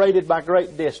separated by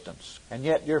great distance. And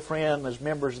yet, dear friend, as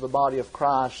members of the body of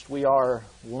Christ, we are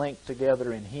linked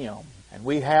together in Him. And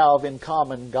we have in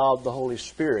common God the Holy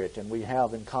Spirit, and we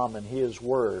have in common His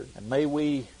Word. And may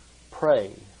we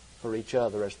pray for each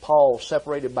other. As Paul,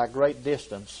 separated by great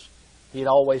distance, he'd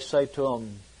always say to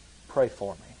them, pray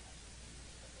for me.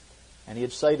 And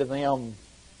he'd say to them,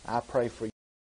 I pray for you.